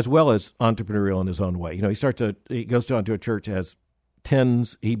 as well as entrepreneurial in his own way. He goes down to a church that has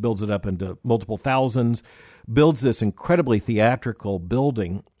tens, he builds it up into multiple thousands, builds this incredibly theatrical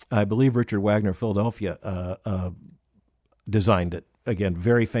building. I believe Richard Wagner, Philadelphia, designed it. Again,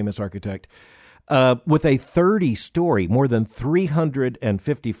 very famous architect. With a 30-story, more than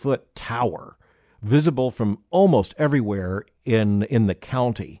 350-foot tower, visible from almost everywhere in the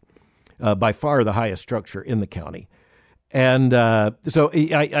county, by far the highest structure in the county. And so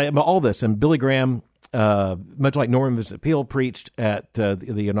I all this, and Billy Graham, much like Norman Vincent Peale preached at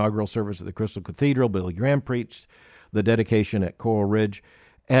the inaugural service at the Crystal Cathedral, Billy Graham preached the dedication at Coral Ridge.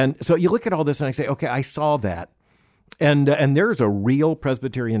 And so you look at all this and I say, okay, I saw that. And there's a real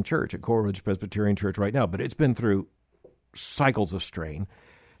Presbyterian church at Coral Ridge Presbyterian Church right now, but it's been through cycles of strain.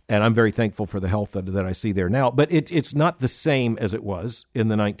 And I'm very thankful for the health that I see there now. But it's not the same as it was in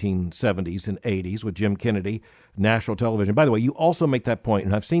the 1970s and 80s with Jim Kennedy, national television. By the way, you also make that point,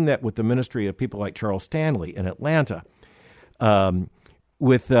 and I've seen that with the ministry of people like Charles Stanley in Atlanta,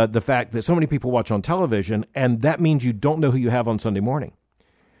 with the fact that so many people watch on television, and that means you don't know who you have on Sunday morning.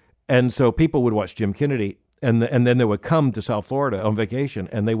 And so people would watch Jim Kennedy, and then they would come to South Florida on vacation,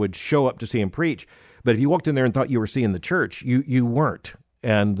 and they would show up to see him preach. But if you walked in there and thought you were seeing the church, you weren't.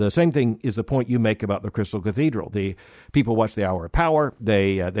 And the same thing is the point you make about the Crystal Cathedral. The people watched the Hour of Power.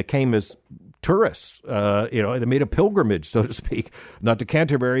 They came as tourists. They made a pilgrimage, so to speak, not to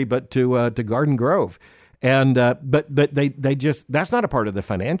Canterbury, but to Garden Grove. And but they just, that's not a part of the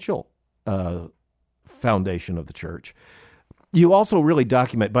financial foundation of the church. You also really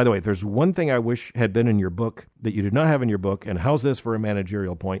document, by the way, if there's one thing I wish had been in your book that you did not have in your book, and how's this for a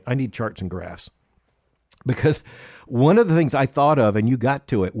managerial point? I need charts and graphs. Because one of the things I thought of, and you got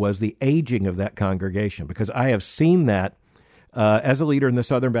to it, was the aging of that congregation, because I have seen that as a leader in the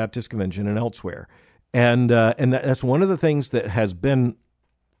Southern Baptist Convention and elsewhere. And that's one of the things that has been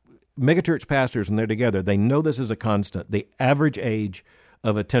megachurch pastors, and they're together, they know this is a constant, the average age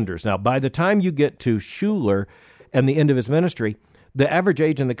of attenders. Now, by the time you get to Schuler and the end of his ministry, the average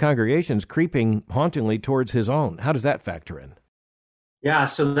age in the congregation is creeping hauntingly towards his own. How does that factor in? Yeah,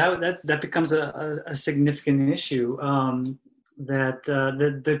 so that becomes a significant issue that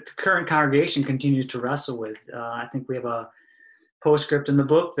the current congregation continues to wrestle with. I think we have a postscript in the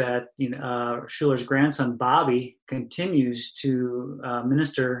book that Schuler's grandson Bobby continues to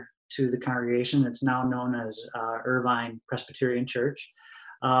minister to the congregation. It's now known as Irvine Presbyterian Church,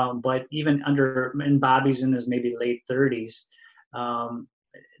 but even in Bobby's in his maybe late 30s.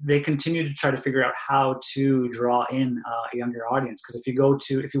 They continue to try to figure out how to draw in a younger audience. Because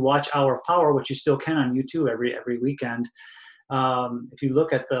if you watch Hour of Power, which you still can on YouTube every weekend, if you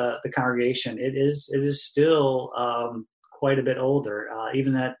look at the congregation, it is still quite a bit older.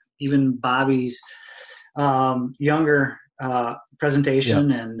 Even Bobby's younger presentation,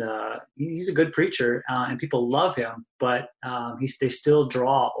 yeah. And he's a good preacher, and people love him, but they still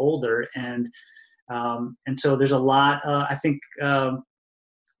draw older, and so there's a lot. I think.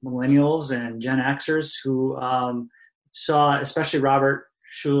 Millennials and Gen Xers who saw, especially Robert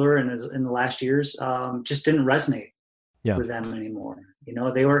Schuler in the last years, just didn't resonate with them anymore.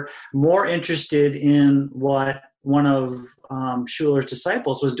 They were more interested in what one of Schuler's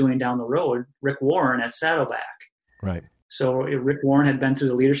disciples was doing down the road, Rick Warren at Saddleback. Right. So Rick Warren had been through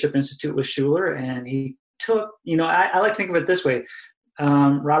the Leadership Institute with Schuler, and he took, I like to think of it this way.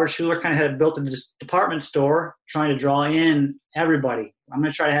 Robert Schuler kind of had built a department store trying to draw in everybody. I'm going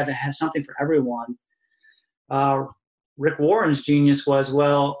to try to have something for everyone. Rick Warren's genius was,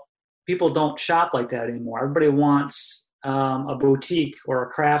 well, people don't shop like that anymore. Everybody wants a boutique or a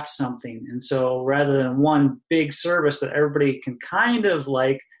craft something. And so rather than one big service that everybody can kind of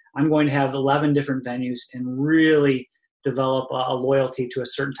like, I'm going to have 11 different venues and really develop a loyalty to a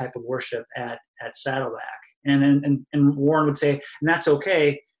certain type of worship at Saddleback. And Warren would say, and that's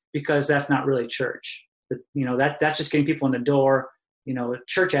okay, because that's not really church. But, that's just getting people in the door.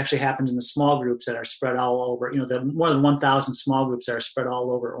 Church actually happens in the small groups that are spread all over, the more than 1,000 small groups that are spread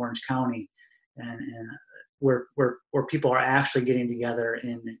all over Orange County, and where people are actually getting together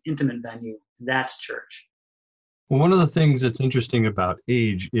in an intimate venue. That's church. Well, one of the things that's interesting about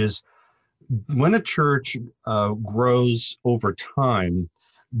age is when a church grows over time,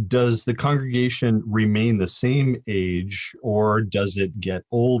 does the congregation remain the same age, or does it get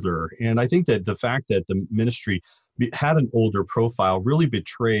older? And I think that the fact that the ministry had an older profile really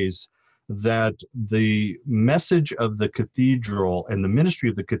betrays that the message of the cathedral and the ministry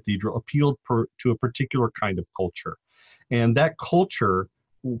of the cathedral appealed to a particular kind of culture. And that culture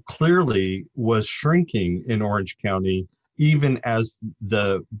clearly was shrinking in Orange County, even as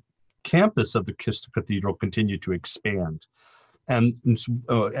the campus of the Cathedral continued to expand. And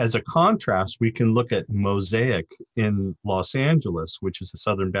as a contrast, we can look at Mosaic in Los Angeles, which is a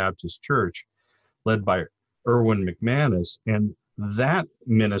Southern Baptist church led by Erwin McManus. And that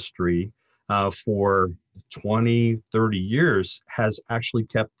ministry for 20, 30 years has actually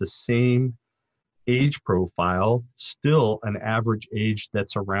kept the same age profile, still an average age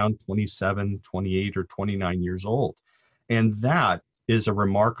that's around 27, 28, or 29 years old. And that is a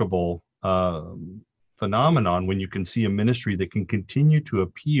remarkable phenomenon when you can see a ministry that can continue to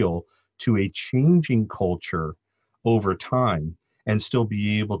appeal to a changing culture over time and still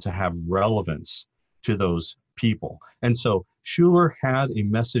be able to have relevance to those people. And so Schuller had a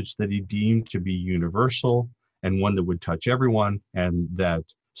message that he deemed to be universal and one that would touch everyone and that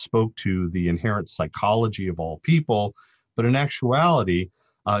spoke to the inherent psychology of all people. But in actuality,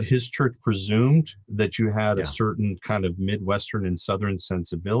 his church presumed that you had a certain kind of Midwestern and Southern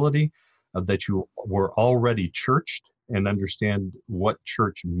sensibility, that you were already churched and understand what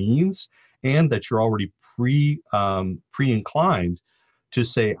church means, and that you're already pre-inclined to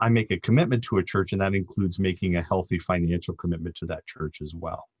say, I make a commitment to a church, and that includes making a healthy financial commitment to that church as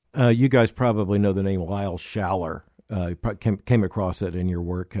well. You guys probably know the name Lyle Schaller. Came across it in your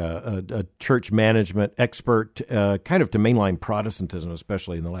work, a church management expert, kind of to mainline Protestantism,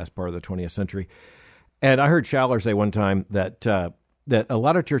 especially in the last part of the 20th century. And I heard Schaller say one time that that a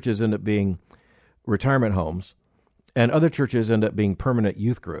lot of churches end up being retirement homes, and other churches end up being permanent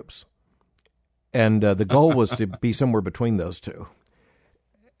youth groups. And the goal was to be somewhere between those two.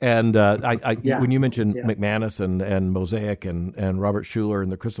 And when you mentioned McManus and Mosaic and Robert Schuller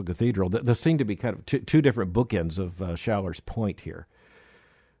and the Crystal Cathedral, there seem to be kind of two different bookends of Schaller's point here.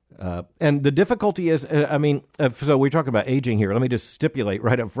 And the difficulty is, so we're talking about aging here. Let me just stipulate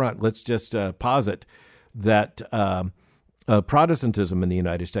right up front. Let's just posit that Protestantism in the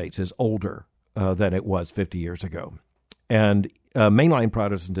United States is older than it was 50 years ago. And mainline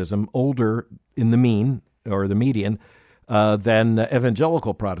Protestantism older in the mean or the median than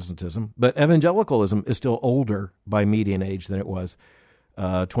evangelical Protestantism. But evangelicalism is still older by median age than it was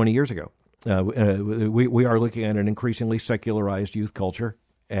 20 years ago. We are looking at an increasingly secularized youth culture,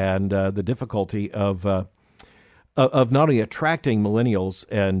 and the difficulty of not only attracting millennials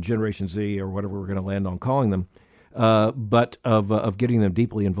and Generation Z or whatever we're going to land on calling them, but of getting them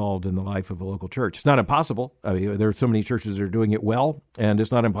deeply involved in the life of a local church. It's not impossible. I mean, there are so many churches that are doing it well, and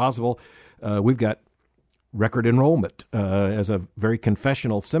it's not impossible. We've got record enrollment as a very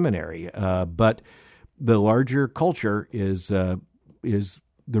confessional seminary, but the larger culture is the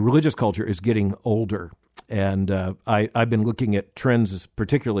religious culture is getting older, and I've been looking at trends,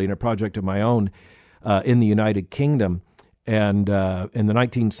 particularly in a project of my own in the United Kingdom, and in the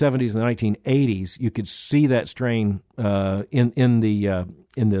 1970s and the 1980s, you could see that strain in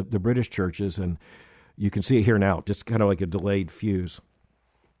the British churches, and you can see it here now, just kind of like a delayed fuse.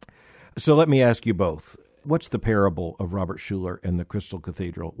 So let me ask you both. What's the parable of Robert Schuller and the Crystal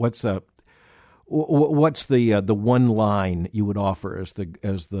Cathedral? What's the one line you would offer as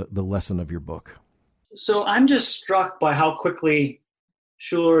the lesson of your book? So I'm just struck by how quickly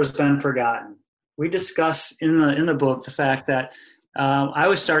Schuller has been forgotten. We discuss in the book the fact that I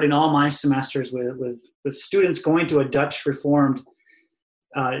was starting all my semesters with students going to a Dutch Reformed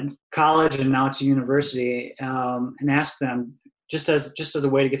college and now to university, and ask them just as a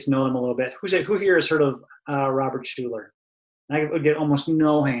way to get to know them a little bit. Who here has heard of Robert Schuller? And I would get almost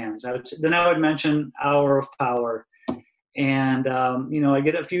no hands. Then I would mention Hour of Power, and I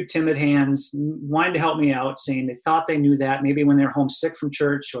get a few timid hands wanting to help me out, saying they thought they knew that maybe when they were homesick from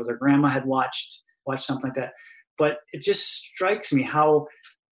church or their grandma had watched something like that. But it just strikes me how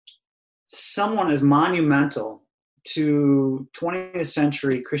someone as monumental to 20th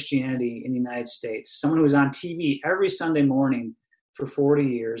century Christianity in the United States, someone who was on TV every Sunday morning for 40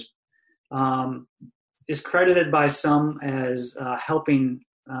 years, is credited by some as helping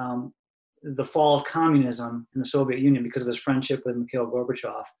the fall of communism in the Soviet Union because of his friendship with Mikhail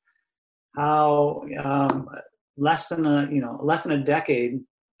Gorbachev. How less than a decade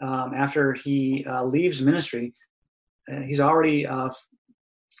after he leaves ministry, he's already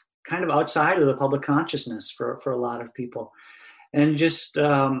kind of outside of the public consciousness for a lot of people, and just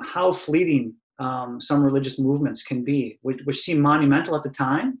how fleeting some religious movements can be, which seem monumental at the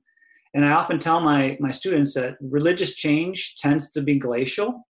time. And I often tell my students that religious change tends to be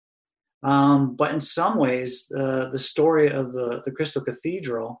glacial, but in some ways, the story of the Crystal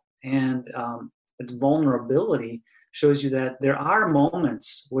Cathedral and its vulnerability shows you that there are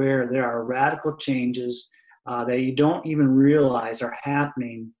moments where there are radical changes, that you don't even realize are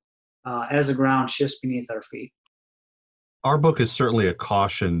happening as the ground shifts beneath our feet. Our book is certainly a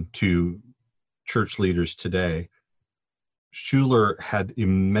caution to church leaders today. Schuller had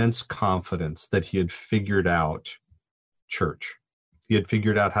immense confidence that he had figured out church. He had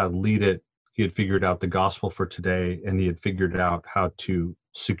figured out how to lead it. He had figured out the gospel for today, and he had figured out how to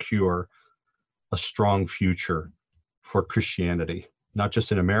secure a strong future for Christianity, not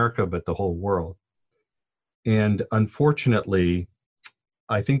just in America, but the whole world. And unfortunately,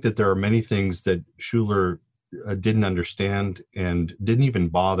 I think that there are many things that Schuller didn't understand and didn't even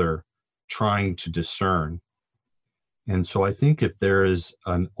bother trying to discern. And so I think if there is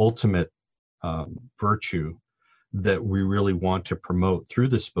an ultimate virtue that we really want to promote through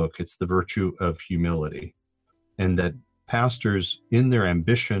this book, it's the virtue of humility. And that pastors, in their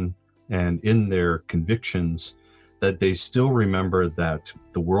ambition and in their convictions, that they still remember that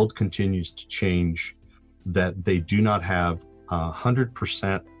the world continues to change, that they do not have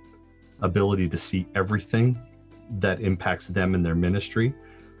 100% ability to see everything that impacts them in their ministry,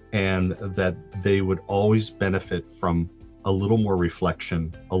 and that they would always benefit from a little more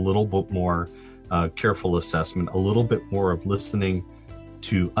reflection, a little bit more careful assessment, a little bit more of listening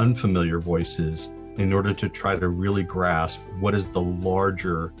to unfamiliar voices in order to try to really grasp what is the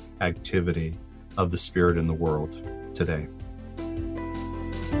larger activity of the Spirit in the world today.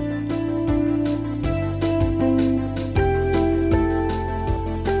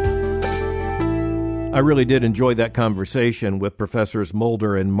 I really did enjoy that conversation with Professors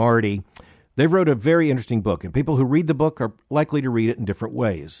Mulder and Marty. They wrote a very interesting book, and people who read the book are likely to read it in different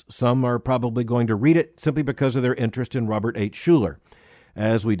ways. Some are probably going to read it simply because of their interest in Robert H. Schuller.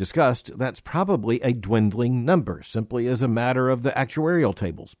 As we discussed, that's probably a dwindling number, simply as a matter of the actuarial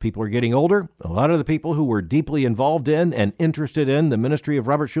tables. People are getting older. A lot of the people who were deeply involved in and interested in the ministry of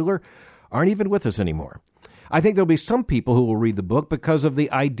Robert Schuller aren't even with us anymore. I think there'll be some people who will read the book because of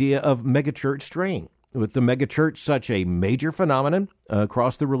the idea of megachurch straying. With the megachurch such a major phenomenon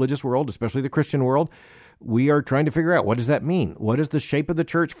across the religious world, especially the Christian world, we are trying to figure out, what does that mean? What is the shape of the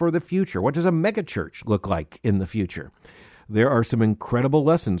church for the future? What does a megachurch look like in the future? There are some incredible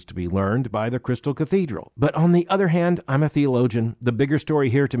lessons to be learned by the Crystal Cathedral. But on the other hand, I'm a theologian. The bigger story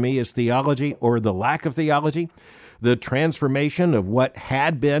here to me is theology, or the lack of theology, the transformation of what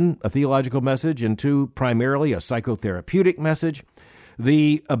had been a theological message into primarily a psychotherapeutic message,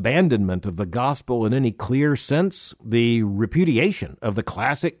 the abandonment of the gospel in any clear sense, the repudiation of the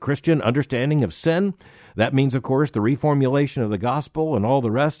classic Christian understanding of sin. That means, of course, the reformulation of the gospel and all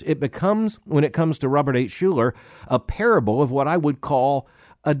the rest. It becomes, when it comes to Robert H. Schuller, a parable of what I would call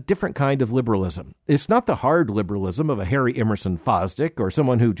a different kind of liberalism. It's not the hard liberalism of a Harry Emerson Fosdick or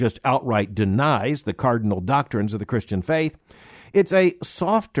someone who just outright denies the cardinal doctrines of the Christian faith. It's a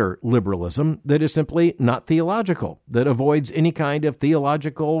softer liberalism that is simply not theological, that avoids any kind of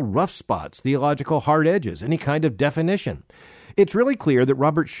theological rough spots, theological hard edges, any kind of definition. It's really clear that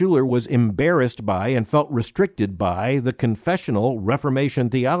Robert Schuller was embarrassed by and felt restricted by the confessional Reformation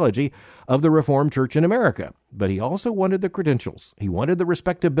theology of the Reformed Church in America. But he also wanted the credentials. He wanted the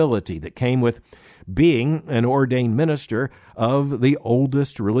respectability that came with being an ordained minister of the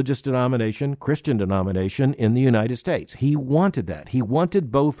oldest religious denomination, Christian denomination in the United States. He wanted that. He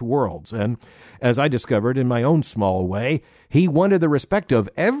wanted both worlds. And as I discovered in my own small way, he wanted the respect of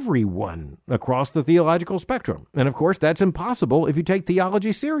everyone across the theological spectrum. And of course, that's impossible if you take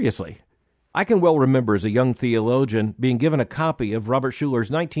theology seriously. I can well remember as a young theologian being given a copy of Robert Schuller's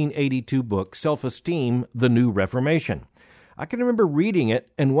 1982 book, Self-Esteem, The New Reformation. I can remember reading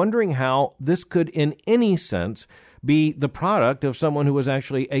it and wondering how this could, in any sense, be the product of someone who was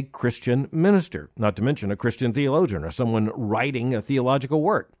actually a Christian minister, not to mention a Christian theologian or someone writing a theological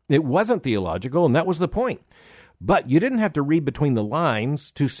work. It wasn't theological, and that was the point. But you didn't have to read between the lines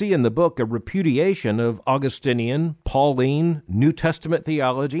to see in the book a repudiation of Augustinian, Pauline, New Testament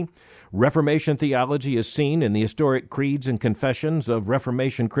theology. Reformation theology is seen in the historic creeds and confessions of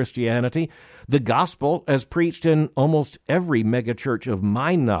Reformation Christianity. The gospel, as preached in almost every megachurch of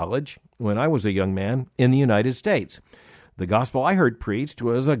my knowledge when I was a young man in the United States. The gospel I heard preached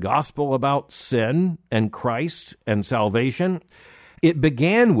was a gospel about sin and Christ and salvation. It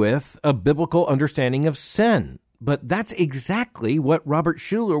began with a biblical understanding of sin. But that's exactly what Robert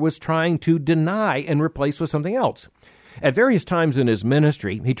Schuller was trying to deny and replace with something else. At various times in his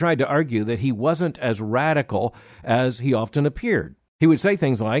ministry, he tried to argue that he wasn't as radical as he often appeared. He would say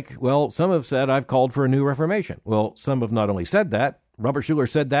things like, well, some have said I've called for a new Reformation. Well, some have not only said that, Robert Schuller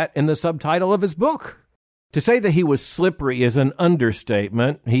said that in the subtitle of his book. To say that he was slippery is an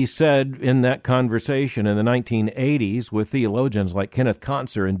understatement. He said in that conversation in the 1980s with theologians like Kenneth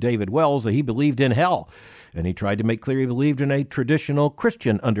Kantzer and David Wells that he believed in hell. And he tried to make clear he believed in a traditional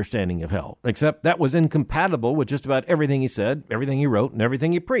Christian understanding of hell, except that was incompatible with just about everything he said, everything he wrote, and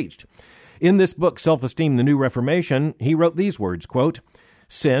everything he preached. In this book, Self-Esteem, the New Reformation, he wrote these words, quote,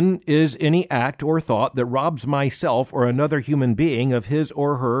 "Sin is any act or thought that robs myself or another human being of his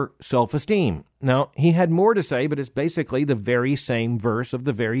or her self-esteem." Now, he had more to say, but it's basically the very same verse of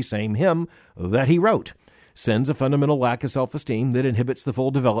the very same hymn that he wrote. Sin's a fundamental lack of self-esteem that inhibits the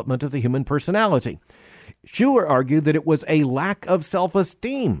full development of the human personality. Schuller argued that it was a lack of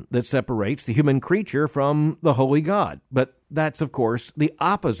self-esteem that separates the human creature from the holy God. But that's, of course, the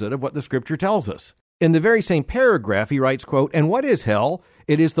opposite of what the Scripture tells us. In the very same paragraph, he writes, quote, "And what is hell?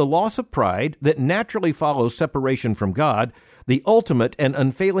 It is the loss of pride that naturally follows separation from God, the ultimate and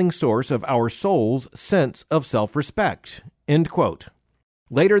unfailing source of our soul's sense of self-respect." End quote.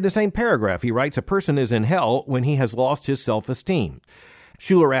 Later in the same paragraph, he writes, "A person is in hell when he has lost his self-esteem."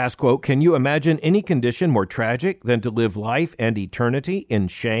 Schuller asks, quote, "Can you imagine any condition more tragic than to live life and eternity in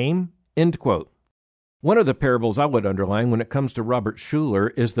shame?" End quote. One of the parables I would underline when it comes to Robert Schuller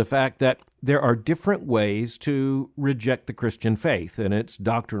is the fact that there are different ways to reject the Christian faith and its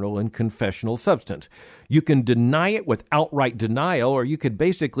doctrinal and confessional substance. You can deny it with outright denial, or you could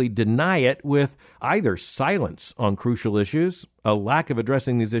basically deny it with either silence on crucial issues, a lack of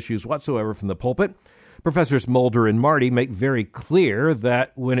addressing these issues whatsoever from the pulpit. Professors Mulder and Marty make very clear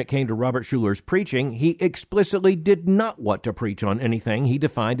that when it came to Robert Schuller's preaching, he explicitly did not want to preach on anything he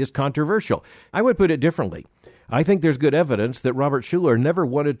defined as controversial. I would put it differently. I think there's good evidence that Robert Schuller never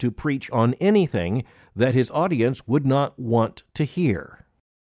wanted to preach on anything that his audience would not want to hear.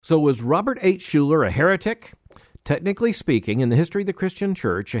 So was Robert H. Schuller a heretic? Technically speaking, in the history of the Christian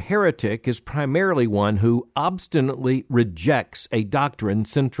church, a heretic is primarily one who obstinately rejects a doctrine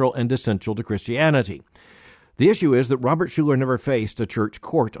central and essential to Christianity. The issue is that Robert Schuller never faced a church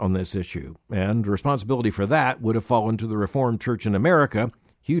court on this issue, and responsibility for that would have fallen to the Reformed Church in America.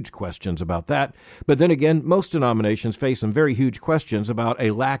 Huge questions about that. But then again, most denominations face some very huge questions about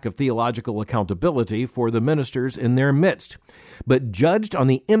a lack of theological accountability for the ministers in their midst. But judged on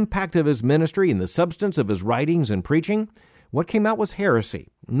the impact of his ministry and the substance of his writings and preaching, what came out was heresy.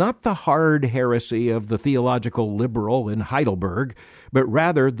 Not the hard heresy of the theological liberal in Heidelberg, but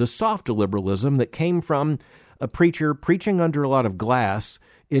rather the soft liberalism that came from a preacher preaching under a lot of glass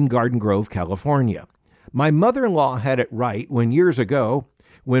in Garden Grove, California. My mother-in-law had it right when years ago,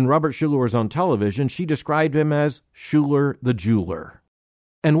 when Robert Schuller was on television, she described him as Schuller the Jeweler.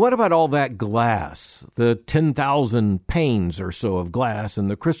 And what about all that glass, the 10,000 panes or so of glass in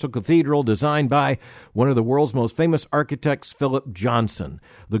the Crystal Cathedral designed by one of the world's most famous architects, Philip Johnson,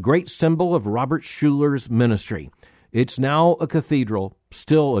 the great symbol of Robert Schuller's ministry? It's now a cathedral,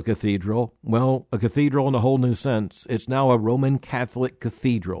 still a cathedral. Well, a cathedral in a whole new sense. It's now a Roman Catholic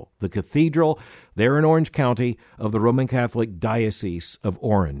cathedral. The cathedral there in Orange County of the Roman Catholic Diocese of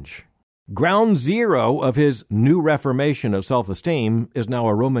Orange. Ground zero of his new reformation of self-esteem is now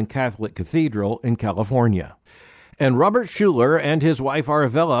a Roman Catholic cathedral in California. And Robert Schuller and his wife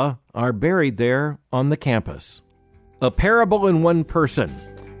Arvella are buried there on the campus. A parable in one person.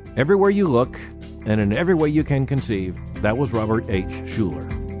 Everywhere you look, and in every way you can conceive, that was Robert H. Schuller.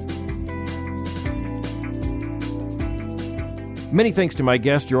 Many thanks to my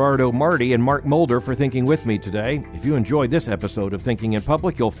guests Gerardo Marty and Mark Mulder for thinking with me today. If you enjoyed this episode of Thinking in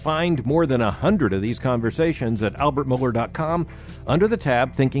Public, you'll find more than 100 of these conversations at albertmohler.com under the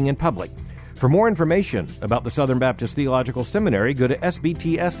tab Thinking in Public. For more information about the Southern Baptist Theological Seminary, go to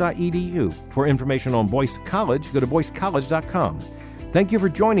sbts.edu. For information on Boyce College, go to boycecollege.com. Thank you for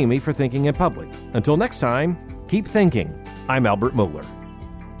joining me for Thinking in Public. Until next time, keep thinking. I'm Albert Mohler.